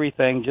on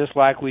everything just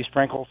like we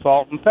sprinkle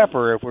salt and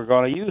pepper if we're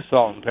going to use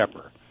salt and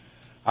pepper.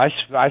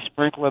 I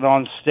sprinkle it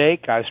on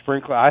steak. I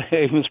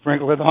even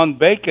sprinkle it on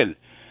bacon.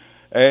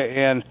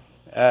 And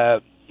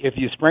if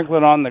you sprinkle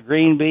it on the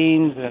green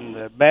beans and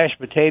the mashed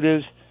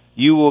potatoes,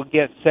 you will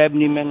get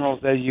 70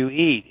 minerals as you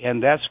eat.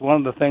 And that's one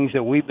of the things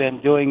that we've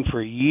been doing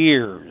for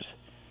years.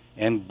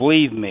 And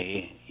believe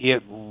me,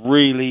 it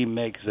really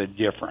makes a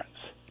difference.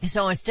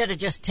 So instead of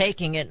just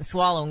taking it and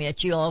swallowing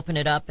it, you'll open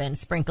it up and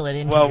sprinkle it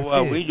into your food.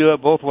 Well, we do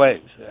it both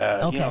ways.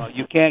 Okay. You know,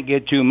 you can't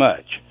get too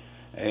much.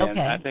 And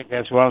Okay. I think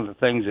that's one of the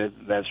things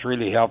that's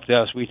really helped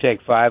us. We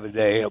take 5 a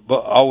day,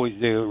 always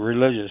do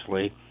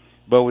religiously,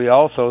 but we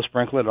also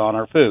sprinkle it on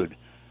our food.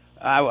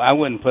 I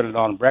wouldn't put it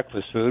on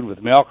breakfast food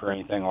with milk or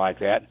anything like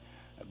that,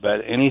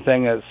 but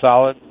anything that's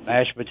solid,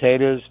 mashed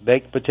potatoes,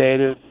 baked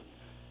potatoes,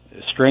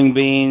 string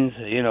beans,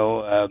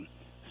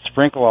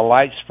 sprinkle a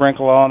light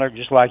sprinkle on it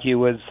just like you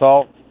would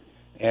salt,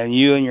 and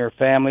you and your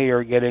family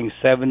are getting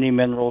 70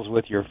 minerals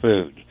with your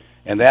food.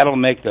 And that'll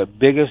make the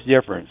biggest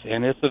difference,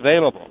 and it's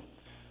available.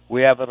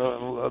 We have it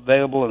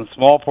available in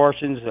small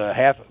portions,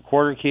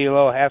 quarter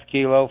kilo, half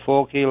kilo,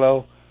 full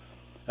kilo,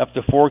 up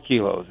to 4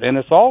 kilos. And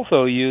it's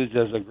also used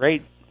as a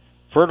great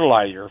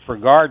fertilizer for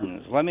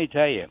gardens. Let me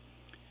tell you,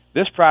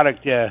 this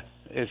product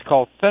is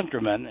called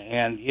Centramin,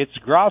 and it's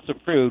GRAS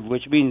approved,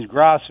 which means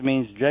GRAS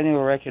means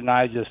generally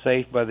recognized as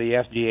safe by the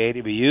FDA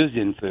to be used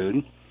in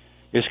food.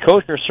 It's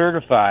kosher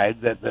certified,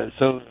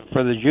 so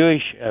for the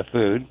Jewish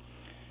food.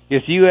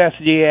 It's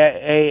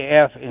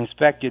USDA-F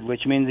inspected,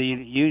 which means the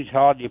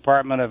Utah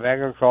Department of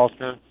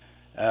Agriculture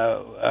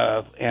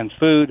and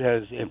Food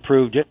has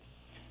approved it.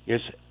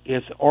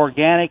 It's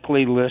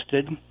organically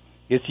listed.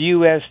 It's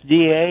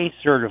USDA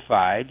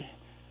certified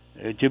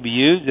to be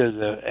used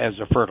as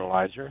a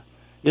fertilizer.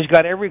 It's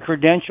got every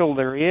credential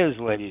there is,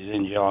 ladies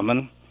and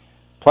gentlemen.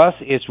 Plus,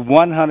 it's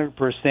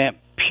 100%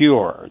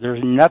 pure.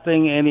 There's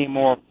nothing any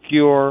more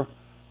pure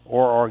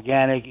or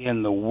organic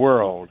in the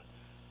world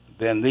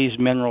than these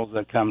minerals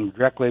that come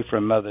directly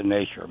from Mother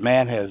Nature.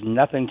 Man has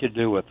nothing to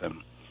do with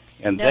them.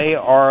 And they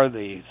are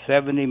the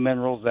 70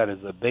 minerals that is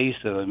the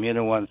base of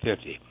Immuno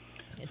 150.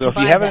 So if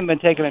you haven't been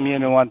taking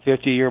Immuno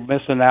 150, you're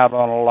missing out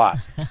on a lot.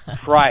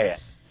 Try it.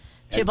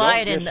 To And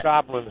buy don't it in just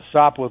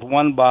stop with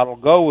one bottle.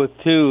 Go with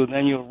 2,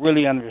 then you'll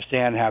really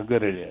understand how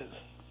good it is.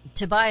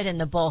 to buy it in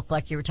the bulk,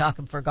 like you were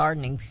talking for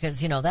gardening, because,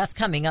 that's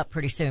coming up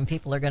pretty soon.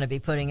 People are going to be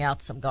putting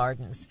out some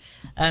gardens,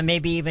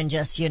 maybe even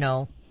just,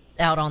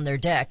 out on their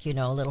deck,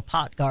 little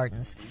pot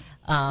gardens.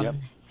 Yep.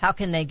 How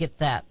can they get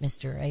that,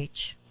 Mr.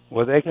 H?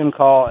 Well, they can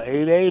call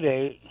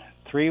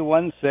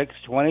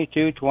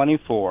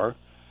 888-316-2224 or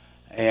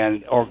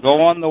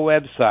go on the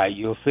website.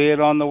 You'll see it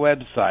on the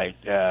website,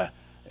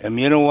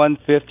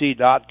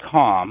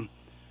 immuno150.com.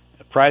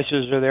 The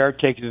prices are there. It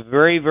takes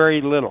very,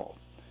 very little.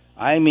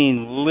 I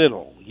mean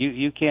little.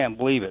 You can't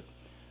believe it.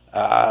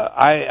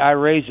 I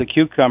raised a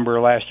cucumber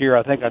last year.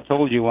 I think I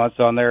told you once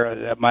on there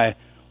that my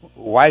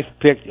wife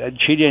picked.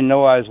 She didn't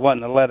know I was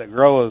wanting to let it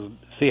grow,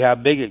 see how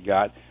big it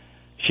got.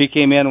 She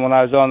came in when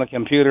I was on the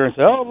computer and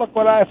said, "Oh, look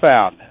what I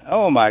found."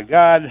 Oh, my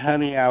God,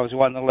 honey, I was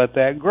wanting to let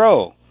that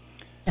grow.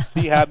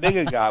 See how big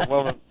it got.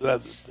 Well, the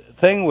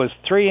thing was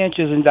 3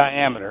 inches in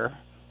diameter,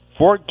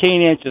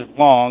 14 inches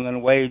long,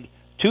 and weighed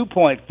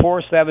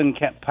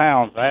 2.47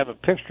 pounds. I have a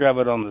picture of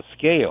it on the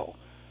scale.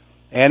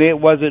 And it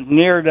wasn't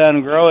near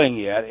done growing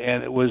yet,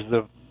 and it was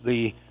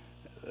the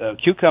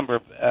cucumber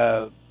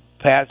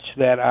patch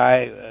that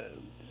I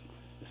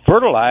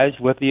fertilized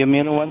with the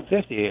Immuno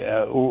 150,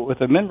 with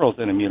the minerals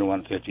in Immuno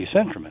 150,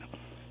 Centramin.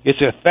 It's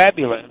a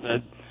fabulous.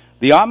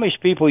 The Amish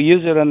people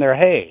use it in their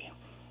hay.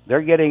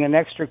 They're getting an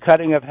extra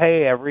cutting of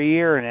hay every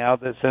year now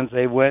since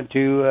they went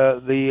to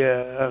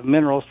the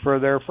minerals for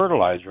their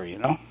fertilizer,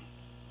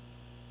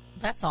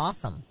 That's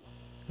awesome.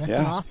 That's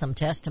Yeah. an awesome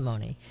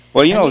testimony.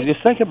 Well,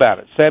 just think about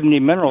it. 70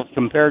 minerals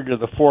compared to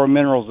the 4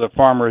 minerals that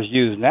farmers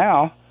use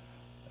now.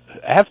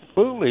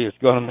 Absolutely, it's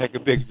going to make a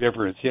big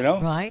difference,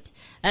 Right.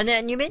 And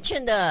then you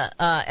mentioned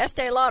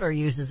Estee Lauder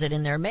uses it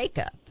in their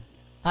makeup.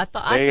 I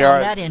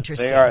found that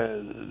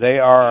interesting. They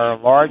are our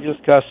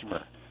largest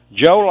customer.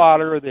 Joe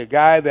Lauder, the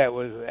guy that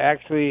was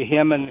actually,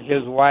 him and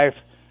his wife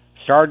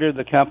started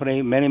the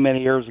company many,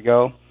 many years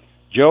ago.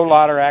 Joe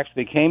Lauder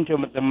actually came to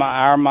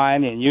our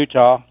mine in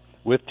Utah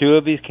with 2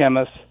 of his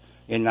chemists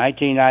in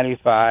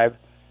 1995.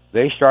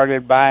 They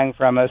started buying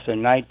from us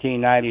in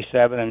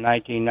 1997 and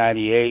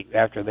 1998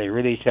 after they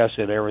really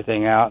tested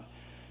everything out,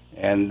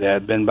 and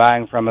have been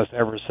buying from us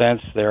ever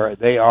since.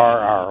 They are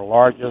our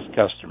largest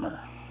customer.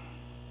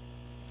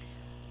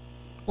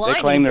 Well,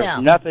 They claim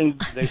there's nothing.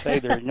 They say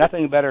there's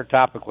nothing better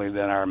topically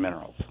than our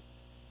minerals.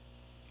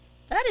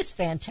 That is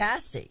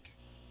fantastic.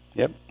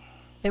 Yep.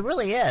 It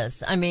really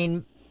is. I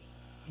mean,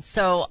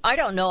 so I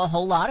don't know a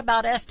whole lot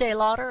about Estee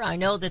Lauder. I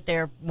know that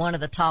they're one of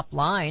the top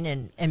line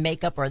in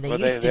makeup, or they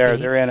used to be.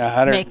 They're in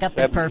 170, makeup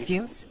and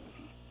perfumes.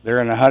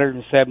 They're in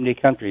 170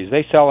 countries.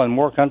 They sell in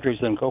more countries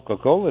than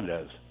Coca-Cola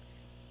does.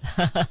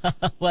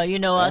 Well,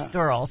 us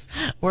girls,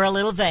 we're a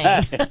little vain.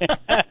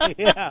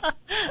 Yeah.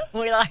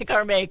 We like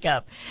our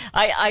makeup.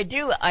 I'm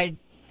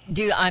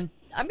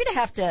to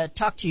have to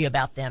talk to you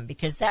about them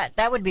because that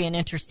would be an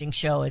interesting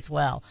show as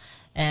well,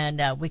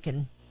 and we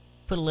can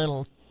put a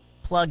little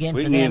plug in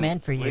for them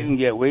and for you. We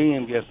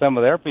can get some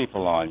of their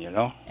people on, you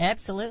know.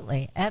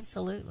 Absolutely.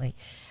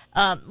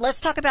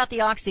 Let's talk about the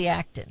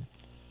Oxyactin.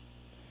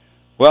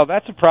 Well,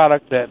 that's a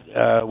product that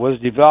was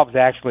developed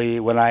actually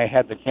when I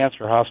had the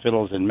cancer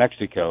hospitals in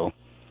Mexico.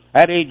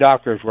 I had 8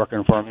 doctors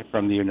working for me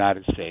from the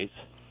United States,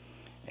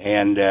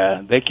 and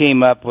they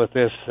came up with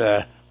this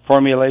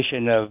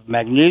formulation of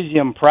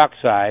magnesium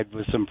peroxide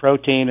with some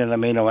protein and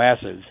amino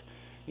acids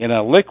in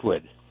a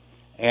liquid.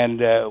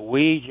 And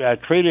we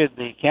treated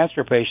the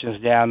cancer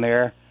patients down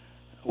there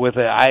with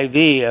an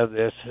IV of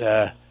this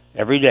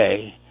every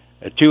day,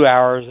 2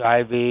 hours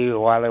IV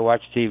while they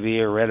watched TV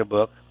or read a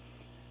book.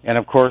 And,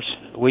 of course,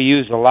 we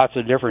used lots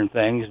of different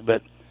things,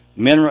 but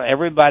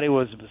everybody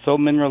was so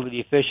minerally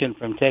deficient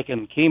from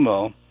taking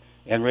chemo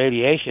and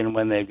radiation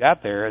when they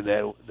got there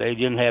that they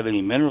didn't have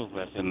any minerals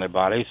left in their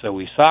body. So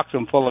we socked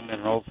them full of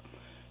minerals,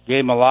 gave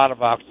them a lot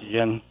of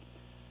oxygen.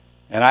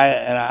 And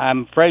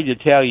I'm afraid to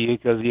tell you,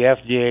 because the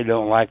FDA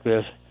don't like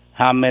this,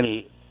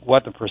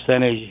 what the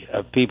percentage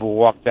of people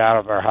walked out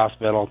of our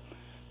hospital,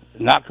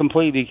 not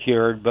completely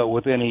cured, but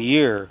within a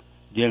year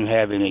didn't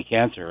have any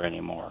cancer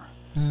anymore.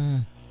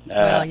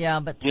 Well,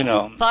 yeah, but you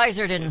know,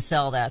 Pfizer didn't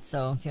sell that,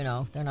 so, you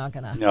know, they're not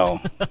going to. No,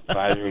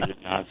 Pfizer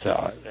did not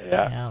sell it.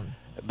 Yeah.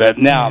 But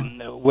now,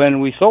 when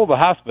we sold the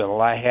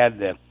hospital, I had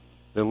the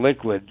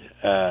liquid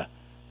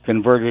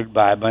converted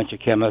by a bunch of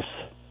chemists,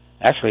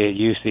 actually at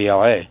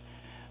UCLA,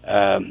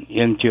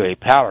 into a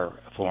powder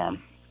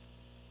form.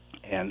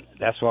 And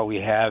that's what we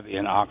have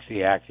in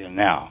Oxyactin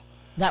now.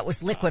 That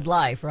was Liquid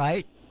Life,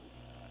 right?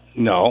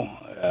 No.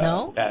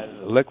 No?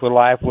 Liquid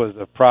Life was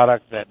a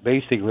product that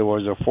basically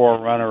was a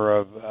forerunner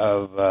of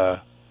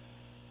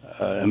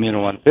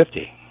Immuno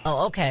 150.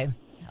 Oh, okay.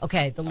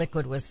 Okay, the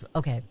liquid was,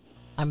 okay.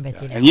 I'm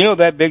with you now. And you know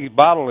that big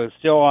bottle is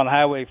still on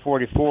Highway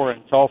 44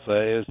 in Tulsa.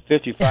 It is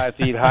 55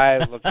 feet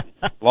high,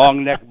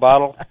 long neck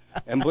bottle.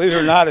 And believe it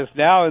or not, it's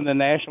now in the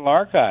National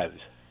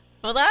Archives.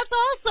 Well, that's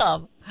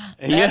awesome.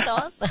 That's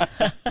awesome.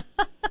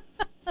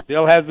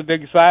 Still has the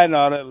big sign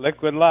on it,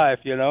 Liquid Life,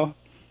 you know.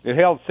 It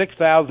held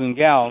 6,000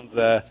 gallons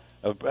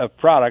of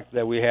product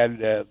that we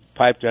had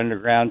piped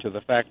underground to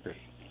the factory.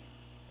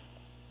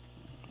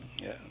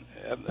 Yeah,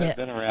 I've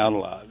been around a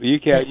lot. You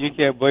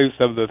can't believe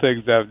some of the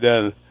things I've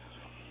done.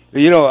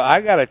 You know,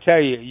 I got to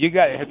tell you,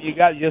 have you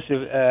got just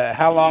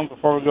how long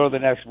before we go to the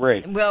next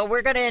break? Well,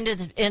 we're going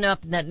to end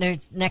up in that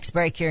next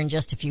break here in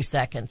just a few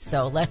seconds.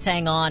 So let's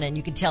hang on, and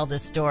you can tell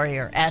this story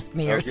or ask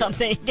me or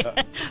something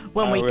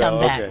when we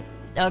come back.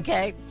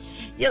 Okay?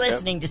 You're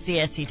listening to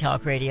CSC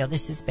Talk Radio.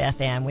 This is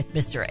Beth Ann with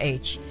Mr.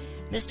 H.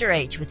 Mr.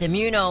 H with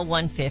Immuno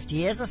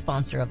 150 is a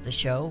sponsor of the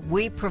show.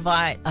 We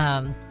provide,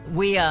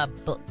 we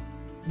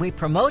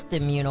promote the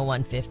Immuno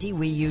 150.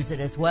 We use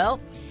it as well.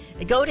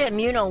 Go to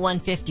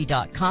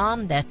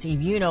Immuno150.com. That's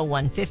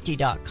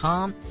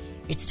Immuno150.com.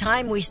 It's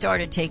time we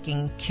started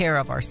taking care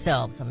of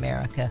ourselves,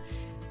 America.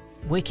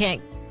 We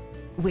can't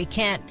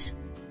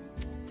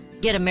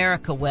get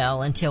America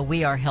well until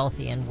we are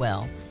healthy and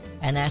well.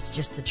 And that's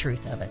just the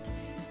truth of it.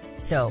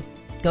 So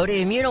go to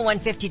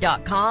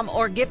Immuno150.com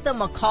or give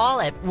them a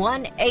call at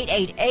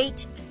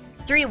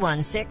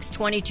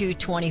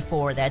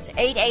 1-888-316-2224. That's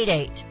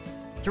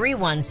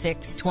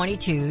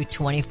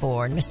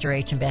 888-316-2224. And Mr.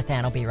 H and Beth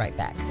Ann will be right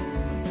back.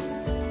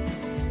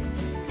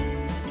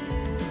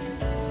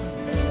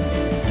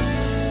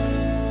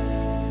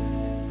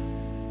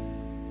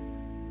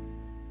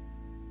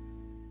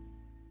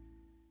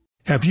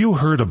 Have you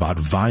heard about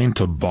Vine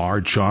to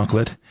Bar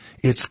chocolate?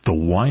 It's the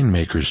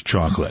winemaker's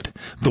chocolate,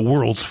 the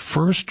world's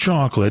first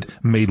chocolate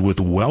made with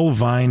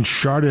well-vined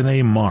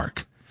Chardonnay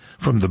marc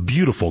from the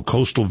beautiful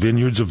coastal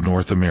vineyards of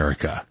North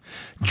America.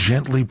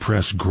 Gently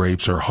pressed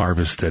grapes are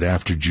harvested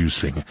after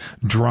juicing,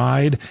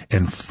 dried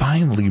and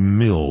finely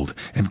milled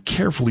and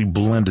carefully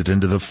blended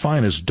into the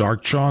finest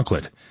dark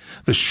chocolate.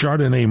 The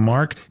Chardonnay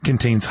marc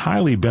contains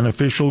highly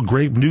beneficial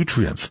grape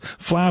nutrients,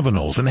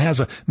 flavanols, and has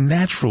a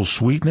natural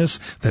sweetness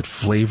that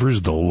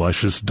flavors the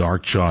luscious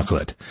dark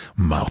chocolate.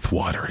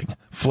 Mouth-watering,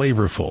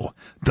 flavorful,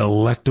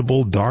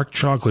 delectable dark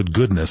chocolate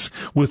goodness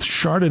with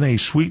Chardonnay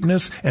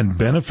sweetness and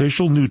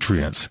beneficial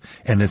nutrients.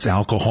 And it's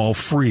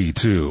alcohol-free,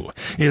 too.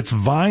 It's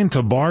Vine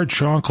to Bar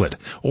chocolate.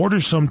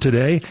 Order some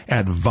today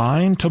at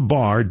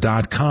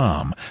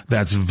vinetobar.com.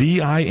 That's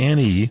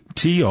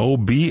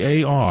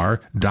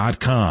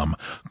VINETOBAR.com.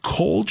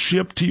 Cold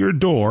shipped to your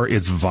door,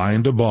 it's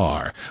Vine to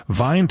Bar.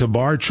 Vine to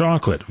Bar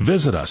chocolate.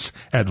 Visit us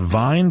at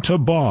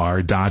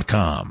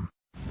vinetobar.com.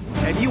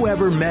 Have you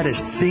ever met a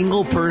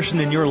single person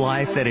in your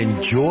life that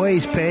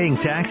enjoys paying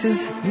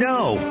taxes?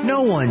 No,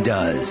 no one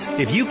does.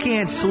 If you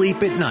can't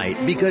sleep at night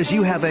because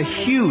you have a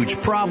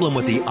huge problem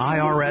with the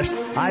IRS,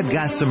 I've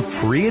got some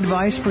free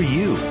advice for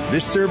you.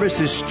 This service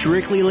is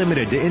strictly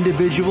limited to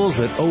individuals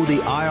that owe the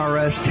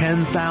IRS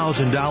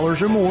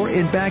 $10,000 or more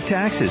in back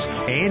taxes.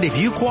 And if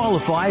you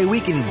qualify, we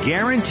can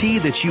guarantee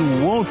that you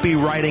won't be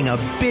writing a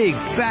big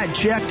fat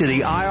check to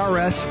the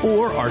IRS,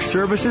 or our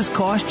services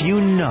cost you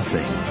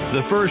nothing.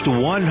 The first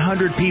 100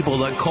 100 people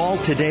that call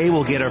today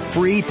will get a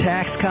free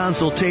tax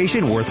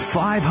consultation worth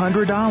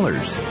 $500.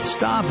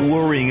 Stop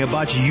worrying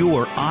about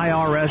your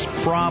IRS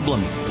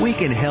problem. We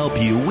can help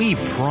you, we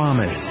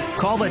promise.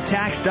 Call the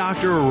tax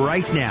doctor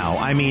right now.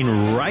 I mean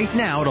right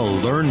now to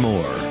learn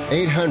more.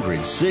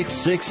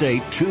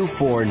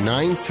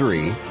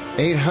 800-668-2493.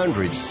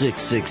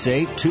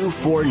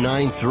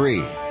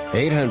 800-668-2493.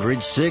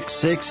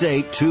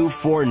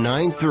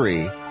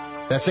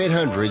 800-668-2493. That's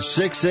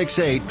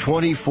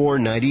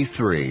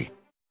 800-668-2493.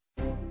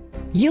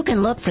 You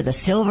can look for the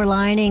silver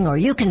lining, or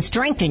you can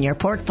strengthen your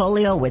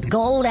portfolio with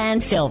gold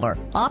and silver.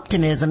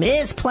 Optimism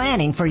is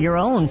planning for your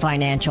own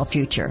financial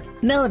future.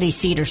 Melody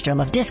Cedarstrom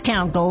of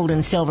Discount Gold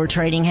and Silver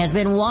Trading has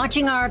been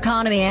watching our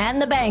economy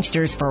and the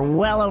banksters for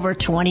well over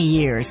 20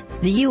 years.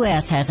 The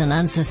U.S. has an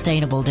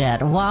unsustainable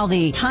debt, and while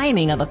the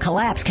timing of a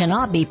collapse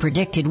cannot be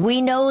predicted,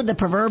 we know the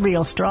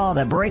proverbial straw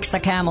that breaks the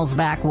camel's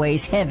back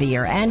weighs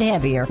heavier and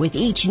heavier with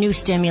each new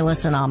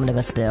stimulus and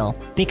omnibus bill.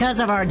 Because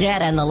of our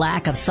debt and the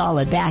lack of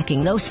solid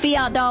backing, those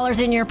fiat dollars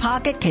in your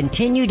pocket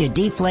continue to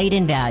deflate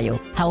in value.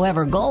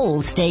 However,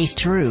 gold stays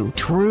true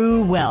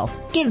wealth.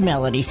 Give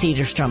Melody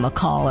Cedarstrom a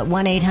call at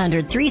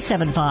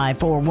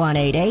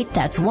 1-800-375-4188.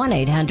 That's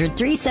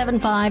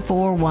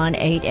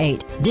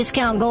 1-800-375-4188.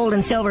 Discount Gold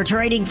and Silver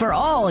Trading for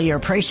all your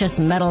precious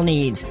metal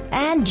needs.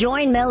 And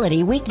join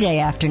Melody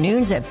weekday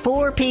afternoons at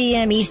 4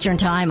 p.m. Eastern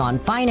Time on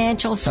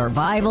Financial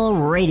Survival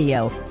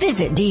Radio.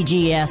 Visit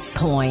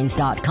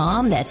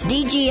dgscoins.com. That's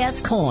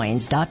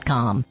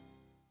dgscoins.com.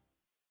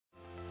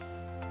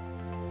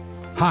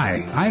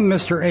 Hi, I'm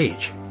Mr.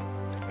 H,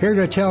 here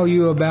to tell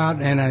you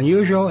about an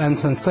unusual and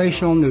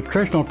sensational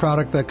nutritional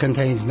product that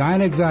contains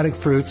 9 exotic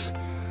fruits,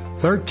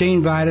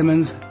 13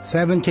 vitamins,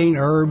 17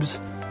 herbs,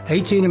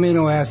 18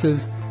 amino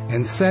acids,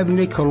 and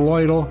 70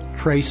 colloidal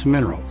trace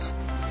minerals.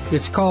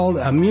 It's called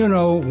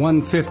Immuno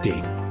 150.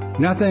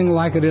 Nothing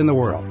like it in the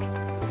world.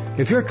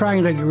 If you're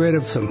trying to get rid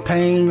of some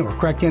pain or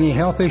correct any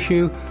health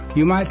issue,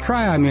 you might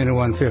try Immuno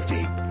 150.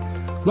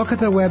 Look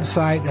at the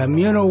website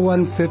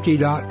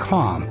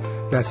immuno150.com.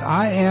 That's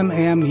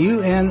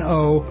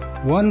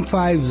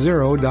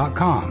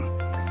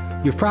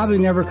IMMUNO150.com. You've probably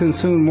never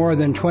consumed more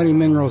than 20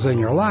 minerals in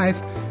your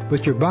life,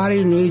 but your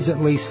body needs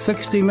at least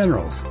 60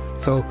 minerals.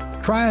 So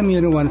try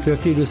Immuno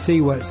 150 to see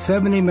what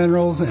 70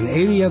 minerals and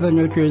 80 other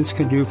nutrients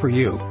can do for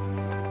you.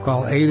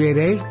 Call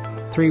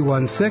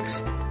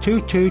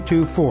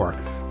 888-316-2224.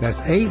 That's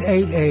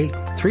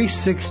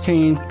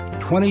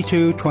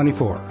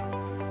 888-316-2224.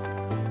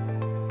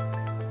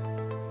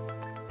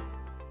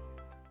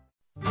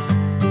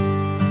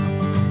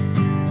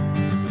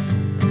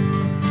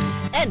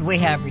 And we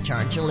have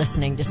returned. You're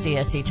listening to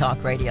CSE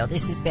Talk Radio.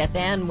 This is Beth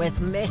Ann with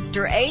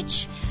Mr.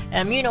 H.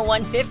 Immuno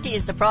 150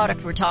 is the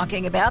product we're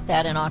talking about,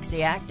 that in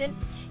Oxyactin.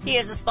 He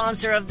is a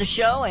sponsor of the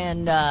show,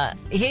 and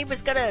he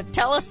was going to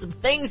tell us some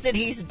things that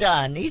he's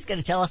done. He's going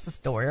to tell us a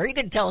story. Are you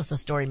going to tell us a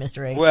story,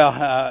 Mr. H? Well,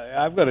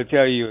 I'm going to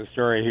tell you a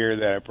story here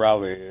that I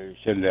probably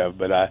shouldn't have,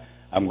 but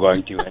I'm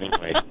going to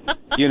anyway.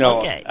 You know,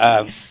 okay.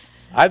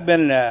 I've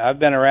been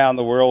around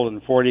the world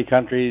in 40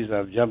 countries.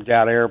 I've jumped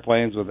out of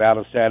airplanes without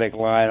a static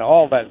line.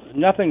 All that,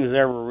 nothing has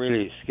ever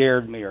really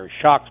scared me or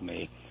shocked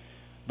me.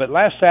 But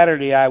last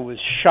Saturday I was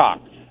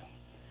shocked.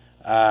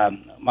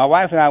 My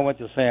wife and I went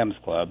to Sam's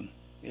Club.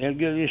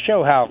 You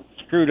show how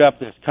screwed up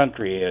this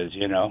country is,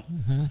 you know.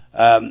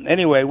 Mm-hmm.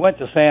 Anyway, went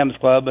to Sam's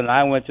Club, and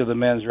I went to the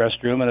men's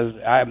restroom,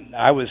 and as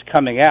I was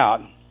coming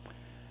out,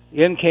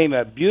 in came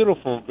a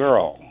beautiful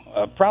girl,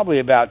 probably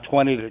about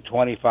 20 to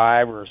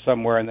 25 or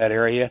somewhere in that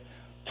area,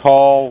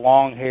 tall,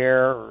 long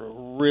hair,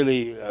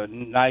 really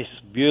nice,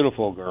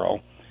 beautiful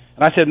girl.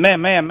 And I said,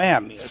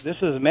 ma'am, this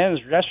is a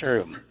men's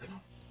restroom.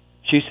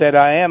 She said,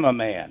 I am a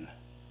man.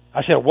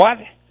 I said, what?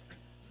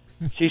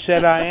 She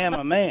said, I am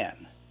a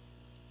man.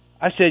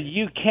 I said,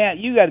 you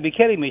got to be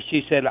kidding me.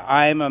 She said,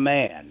 I'm a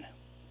man.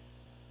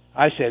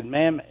 I said,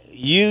 ma'am,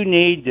 you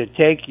need to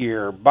take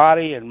your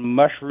body and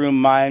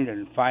mushroom mind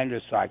and find a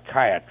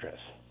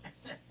psychiatrist.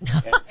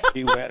 And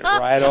she went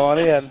right on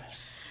in.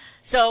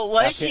 So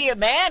was she a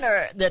man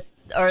or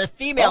a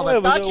female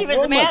that thought she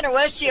was a man, or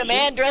was she a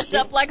man dressed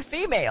up like a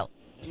female?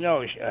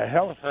 No,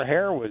 her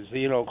hair was,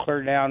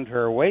 clear down to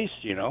her waist,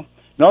 No,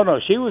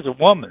 she was a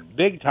woman,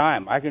 big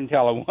time. I can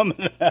tell a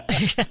woman.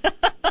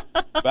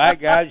 By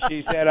God,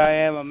 she said, I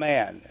am a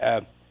man.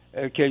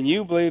 Can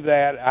you believe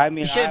that? I mean,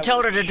 you should have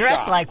told her to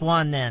dress like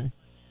one then.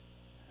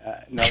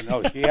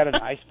 No, she had a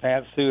nice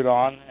pantsuit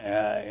on,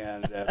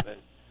 but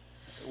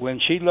when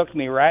she looked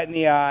me right in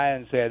the eye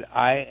and said,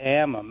 I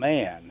am a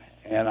man,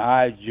 and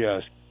I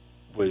just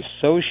was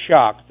so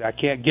shocked, I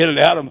can't get it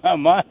out of my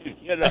mind,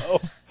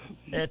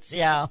 It's,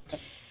 yeah.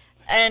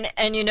 And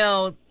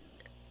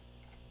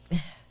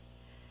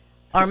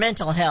our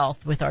mental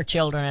health with our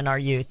children and our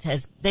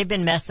youth they've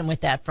been messing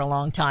with that for a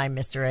long time,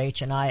 Mr.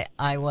 H, and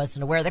I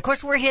wasn't aware. Of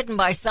course, we're hidden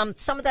by some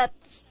of that,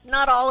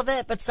 not all of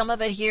it, but some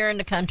of it here in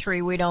the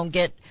country. We don't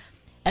get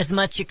as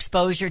much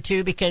exposure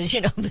to, because,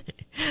 you know,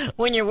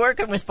 when you're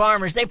working with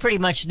farmers, they pretty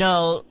much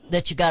know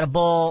that you got a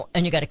bull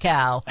and you got a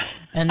cow,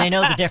 and they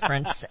know the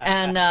difference.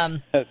 And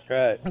That's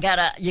right.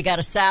 you got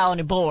a sow and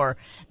a boar.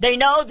 They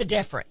know the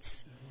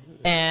difference.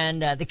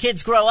 And the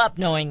kids grow up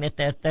knowing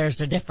that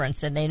there's a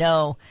difference, and they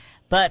know.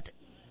 But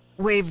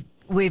we've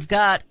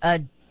got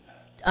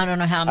I don't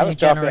know how many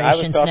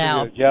generations I was talking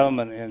now. to a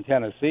gentleman in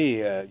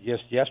Tennessee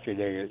just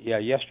yesterday. Yeah,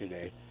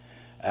 yesterday.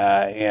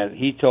 And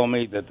he told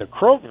me that the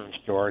Kroger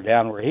store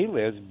down where he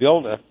lives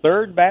built a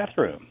third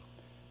bathroom,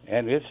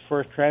 and it's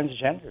for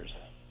transgenders.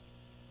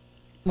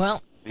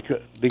 Well,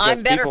 because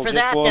I'm better people for just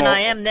that wanna- than I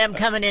am them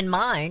coming in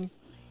mine.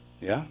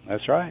 Yeah,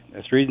 that's right.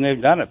 That's the reason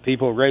they've done it.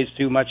 People raise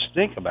too much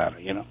stink about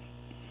it, you know.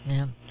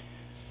 Yeah.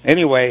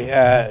 Anyway,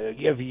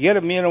 if you get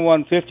a Muna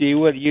 150,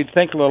 you'd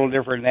think a little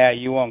different than that.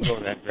 You won't go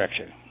that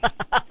direction.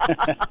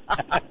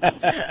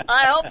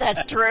 I hope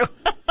that's true.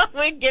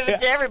 We give it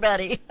to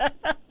everybody.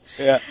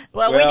 Yeah.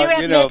 Well, we do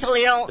have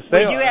mentally ill.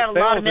 We do have a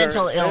lot of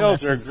mental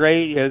illnesses. Sales are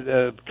great.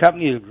 The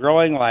company is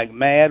growing like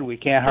mad. We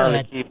can't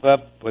hardly keep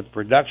up with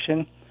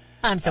production.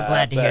 I'm so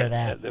glad to hear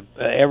that.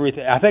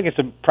 Everything. I think it's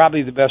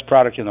probably the best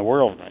product in the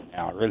world right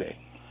now. Really.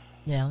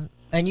 Yeah,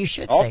 and you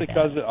should all say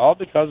because that. All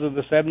because of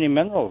the 70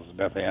 minerals,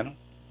 Beth Ann.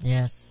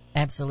 Yes,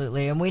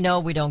 absolutely. And we know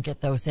we don't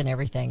get those in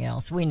everything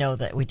else. We know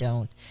that we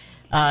don't.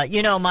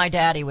 You know, my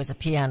daddy was a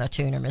piano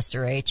tuner,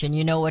 Mr. H, and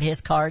you know what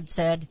his card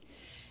said?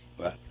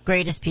 What?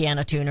 Greatest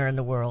piano tuner in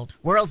the world.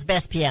 World's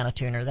best piano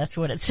tuner. That's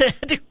what it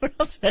said.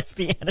 World's best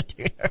piano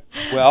tuner.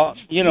 Well,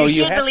 you know, you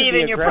should have to believe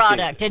be in your aggressive.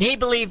 product, and he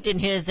believed in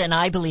his, and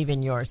I believe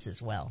in yours as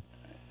well.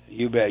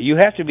 You bet. You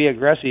have to be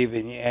aggressive,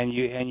 and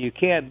you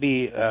can't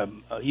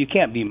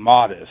be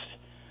modest.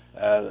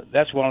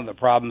 That's one of the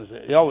problems.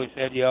 He always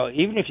said, you know,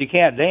 even if you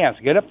can't dance,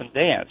 get up and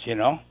dance. You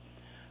know,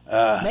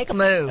 make a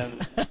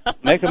move.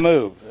 Make a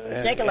move.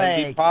 Shake a and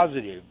leg. be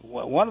positive.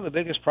 One of the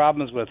biggest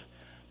problems with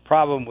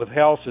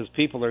health is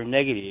people are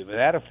negative, and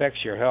that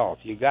affects your health.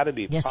 You got to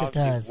be Yes, it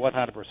positive does.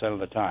 100% of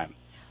the time.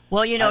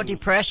 Well, you know,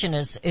 depression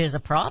is a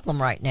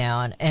problem right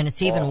now, and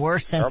it's even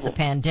worse since the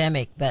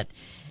pandemic. But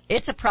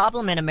it's a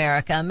problem in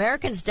America.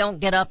 Americans don't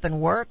get up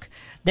and work.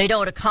 They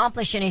don't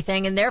accomplish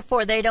anything, and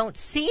therefore they don't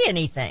see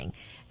anything.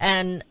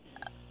 And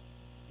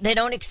they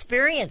don't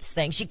experience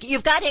things.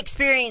 You've got to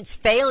experience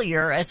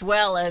failure as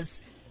well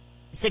as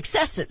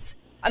successes.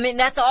 I mean,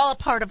 that's all a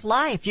part of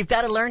life. You've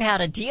got to learn how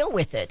to deal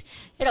with it.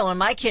 You know, when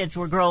my kids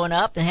were growing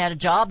up and had a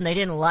job and they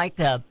didn't like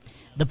the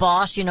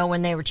boss, you know,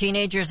 when they were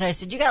teenagers, I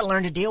said, you got to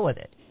learn to deal with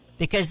it,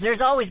 because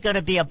there's always going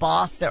to be a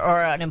boss or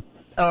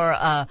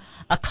a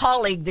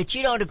colleague that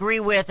you don't agree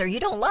with or you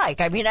don't like.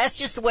 I mean, that's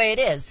just the way it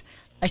is.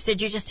 I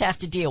said, you just have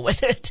to deal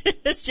with it.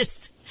 It's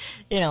just,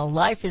 you know,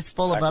 life is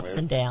full of ups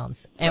and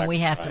downs, and we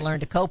have to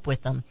learn to cope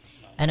with them.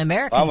 And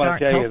Americans I want aren't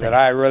to tell coping. you that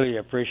I really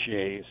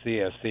appreciate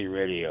CSC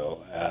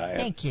Radio.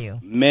 Thank you.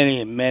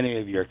 Many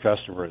of your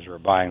customers are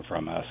buying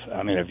from us.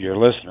 I mean, if your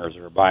listeners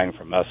are buying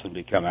from us and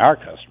become our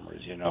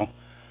customers, you know.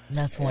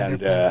 That's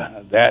wonderful.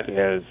 And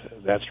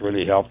that's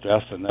really helped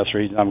us, and that's the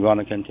reason I'm going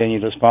to continue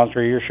to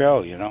sponsor your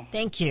show, you know.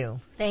 Thank you.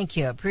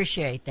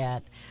 Appreciate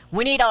that.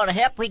 We need all the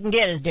help we can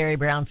get, as Derry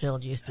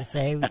Brownfield used to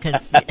say,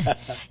 because,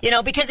 you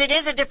know, because it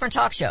is a different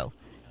talk show.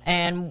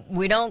 And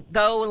we don't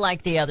go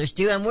like the others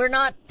do, and we're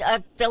not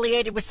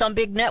affiliated with some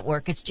big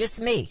network. It's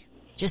just me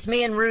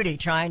and Rudy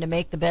trying to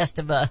make the best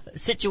of a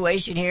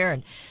situation here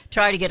and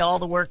try to get all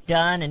the work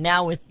done. And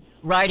now with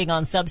writing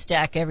on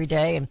Substack every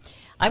day, and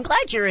I'm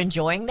glad you're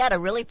enjoying that. I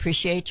really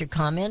appreciate your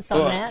comments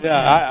on that.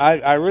 Yeah,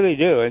 I really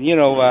do. And, you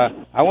know,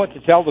 I want to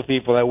tell the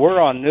people that we're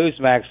on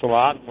Newsmax a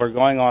lot. We're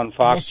going on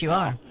Fox. Yes, you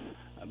are.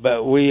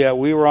 But we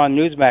were on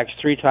Newsmax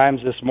 3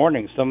 times this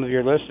morning. Some of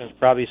your listeners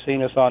probably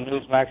seen us on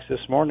Newsmax this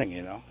morning,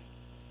 you know.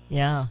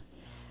 Yeah.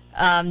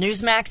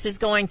 Newsmax is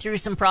going through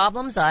some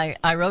problems. I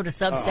wrote a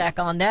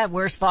Substack on that.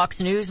 Where's Fox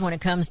News when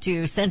it comes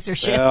to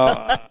censorship?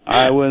 Well,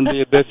 I wouldn't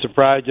be a bit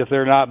surprised if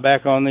they're not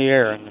back on the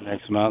air in the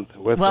next month.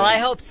 I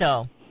hope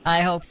so.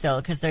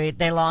 Because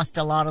they lost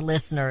a lot of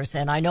listeners,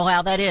 and I know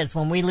how that is.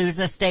 When we lose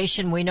a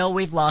station, we know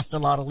we've lost a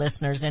lot of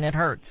listeners, and it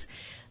hurts.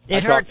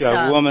 It hurts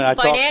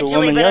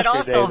financially, but it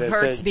also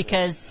hurts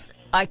because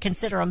I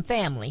consider them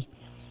family.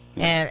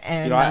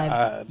 And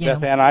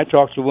Beth Ann, I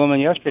talked to a woman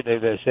yesterday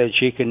that said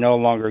she can no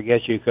longer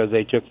get you because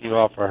they took you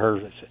off of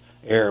her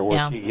air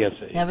where she gets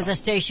it. That was a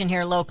station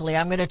here locally.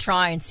 I'm going to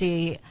try and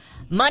see.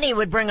 Money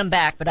would bring them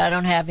back, but I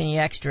don't have any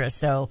extra,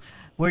 so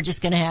we're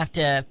just going to have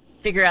to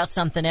figure out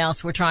something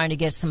else. We're trying to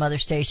get some other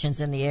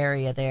stations in the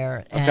area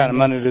there. What kind of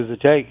money does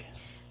it take?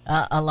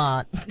 A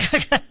lot.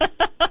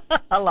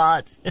 A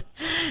lot.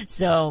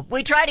 So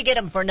we try to get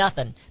them for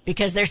nothing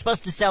because they're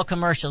supposed to sell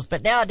commercials,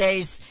 but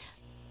nowadays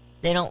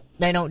they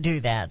don't do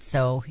that.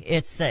 So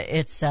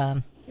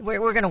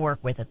we're going to work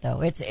with it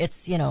though.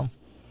 It's you know,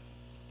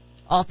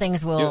 all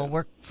things will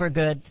work for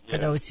good for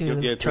those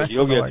who trust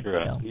the Lord.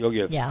 You'll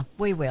get yeah,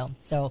 we will.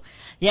 So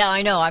yeah,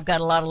 I know I've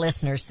got a lot of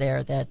listeners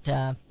there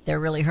that they're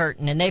really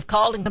hurting, and they've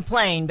called and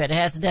complained, but it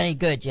hasn't done any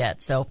good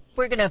yet. So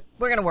we're gonna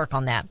work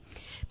on that.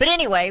 But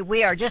anyway,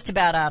 we are just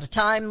about out of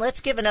time.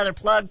 Let's give another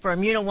plug for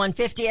Immuno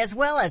 150 as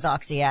well as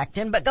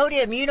Oxyactin. But go to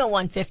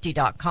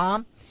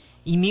Immuno150.com.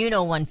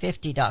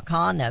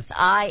 Immuno150.com. That's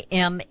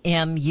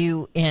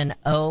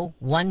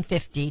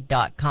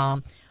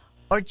IMMUNO150.com.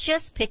 Or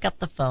just pick up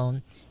the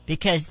phone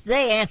because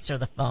they answer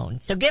the phone.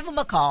 So give them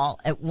a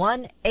call at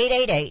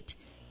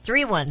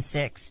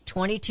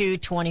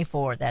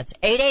 1-888-316-2224. That's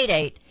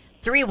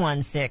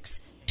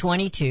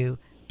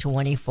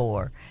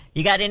 888-316-2224.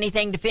 You got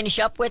anything to finish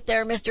up with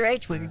there, Mr.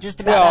 H? We're just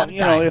about out of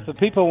time. Well, if the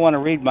people want to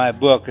read my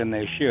book, and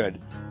they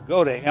should,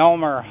 go to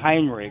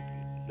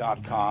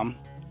ElmerHeinrich.com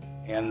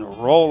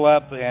and roll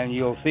up, and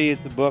you'll see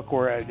at the book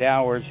where it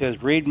says,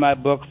 read my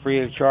book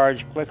free of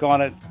charge. Click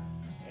on it,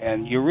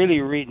 and you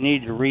really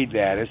need to read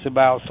that. It's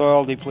about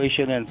soil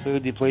depletion and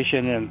food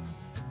depletion, and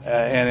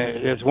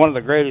it's one of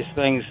the greatest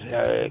things.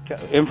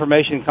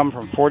 Information comes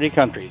from 40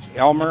 countries.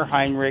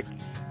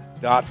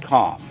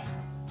 ElmerHeinrich.com.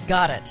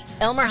 Got it.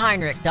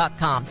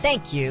 ElmerHeinrich.com.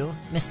 Thank you,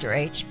 Mr.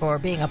 H, for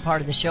being a part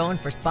of the show and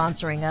for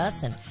sponsoring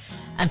us and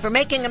for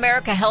making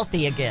America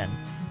healthy again.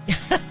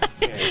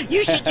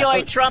 You should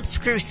join Trump's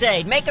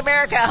crusade. Make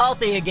America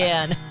healthy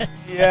again.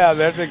 Yeah,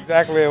 that's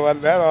exactly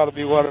what. That ought to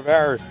be one of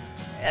our.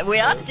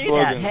 We ought to do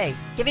that. Hey,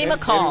 give him a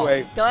call.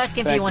 Anyway, go ask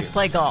him if he wants to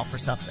play golf or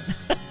something.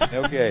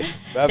 Okay.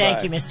 Bye-bye.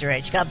 Thank you, Mr.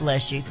 H. God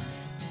bless you.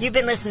 You've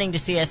been listening to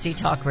CSC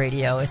Talk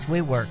Radio as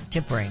we work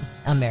to bring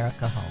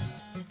America home.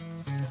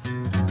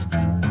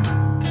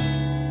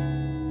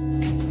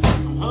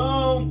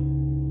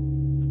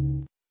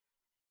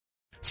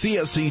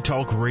 CSC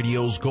Talk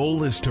Radio's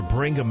goal is to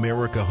bring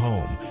America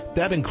home.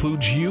 That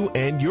includes you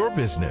and your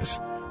business.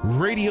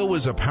 Radio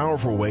is a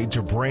powerful way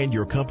to brand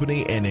your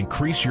company and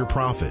increase your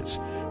profits.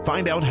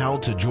 Find out how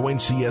to join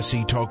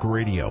CSC Talk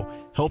Radio,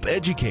 help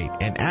educate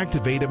and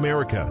activate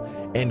America,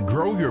 and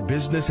grow your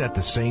business at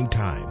the same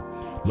time.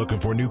 Looking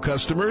for new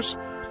customers?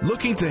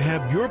 Looking to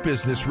have your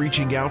business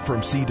reaching out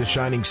from sea to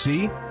shining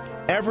sea?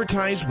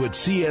 Advertise with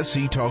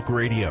CSC Talk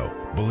Radio.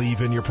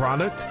 Believe in your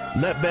product?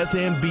 Let Beth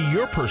Ann be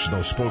your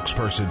personal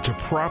spokesperson to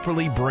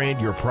properly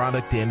brand your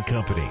product and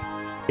company.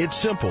 It's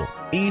simple,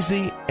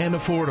 easy, and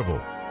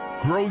affordable.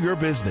 Grow your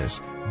business,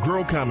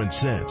 grow common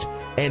sense,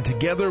 and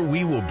together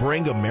we will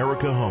bring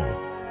America home.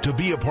 To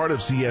be a part of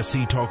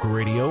CSC Talk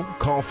Radio,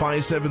 call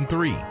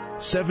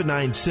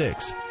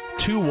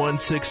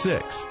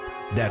 573-796-2166.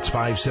 That's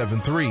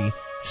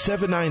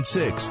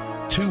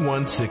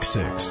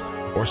 573-796-2166.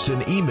 Or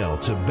send email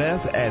to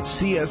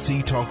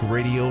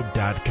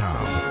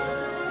beth@csctalkradio.com.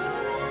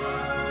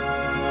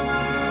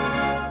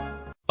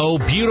 Oh,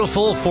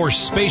 beautiful for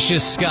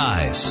spacious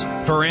skies,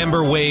 for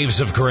amber waves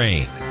of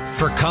grain,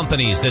 for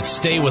companies that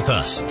stay with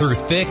us through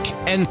thick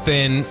and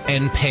thin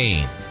and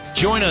pain.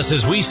 Join us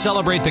as we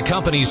celebrate the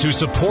companies who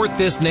support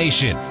this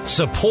nation.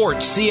 Support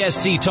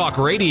CSC Talk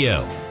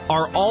Radio.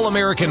 Our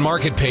All-American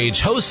Market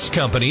page hosts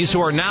companies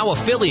who are now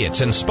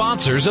affiliates and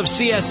sponsors of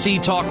CSC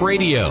Talk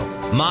Radio.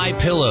 My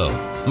Pillow,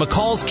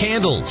 McCall's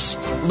Candles,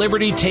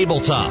 Liberty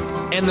Tabletop,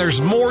 and there's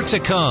more to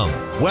come.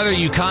 Whether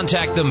you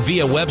contact them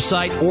via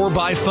website or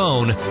by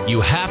phone,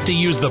 you have to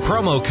use the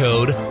promo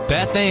code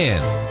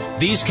BethAnn.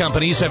 These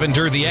companies have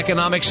endured the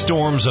economic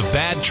storms of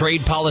bad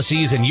trade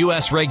policies and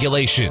U.S.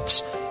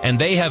 regulations, and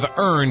they have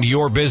earned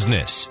your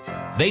business.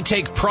 They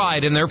take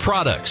pride in their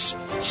products.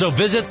 So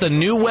visit the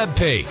new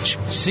webpage,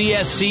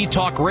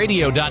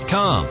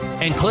 csctalkradio.com,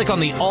 and click on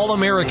the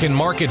All-American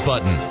Market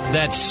button.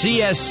 That's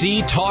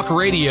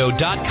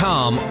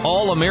csctalkradio.com,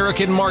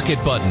 All-American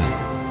Market button.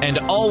 And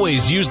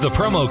always use the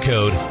promo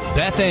code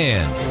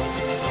BethAnn.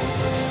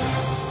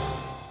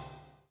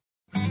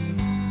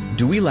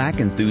 Do we lack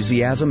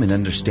enthusiasm and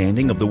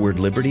understanding of the word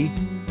liberty?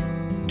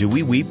 Do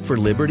we weep for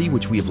liberty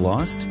which we have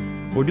lost?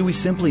 Or do we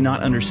simply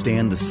not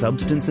understand the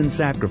substance and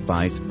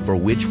sacrifice for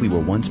which we were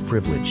once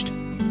privileged?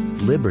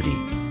 Liberty.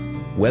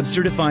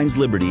 Webster defines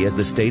liberty as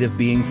the state of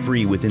being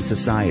free within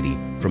society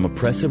from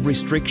oppressive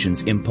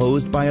restrictions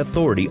imposed by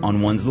authority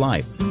on one's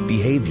life,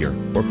 behavior,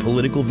 or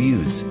political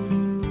views.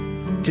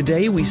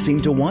 Today we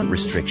seem to want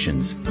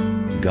restrictions.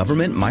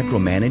 Government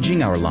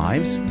micromanaging our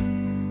lives?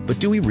 But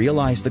do we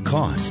realize the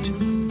cost?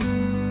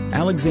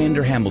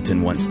 Alexander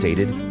Hamilton once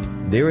stated,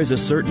 "There is a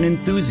certain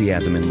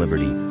enthusiasm in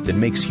liberty that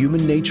makes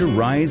human nature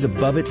rise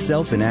above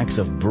itself in acts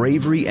of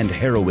bravery and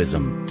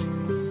heroism."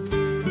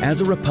 As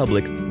a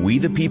republic, we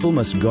the people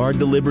must guard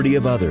the liberty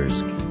of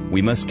others.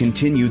 We must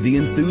continue the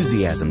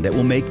enthusiasm that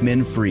will make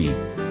men free.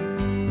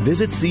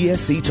 Visit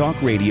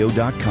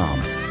csctalkradio.com,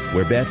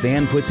 where Beth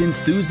Ann puts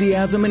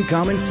enthusiasm and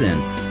common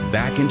sense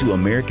back into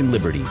American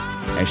liberty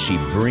as she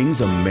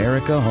brings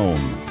America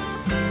home.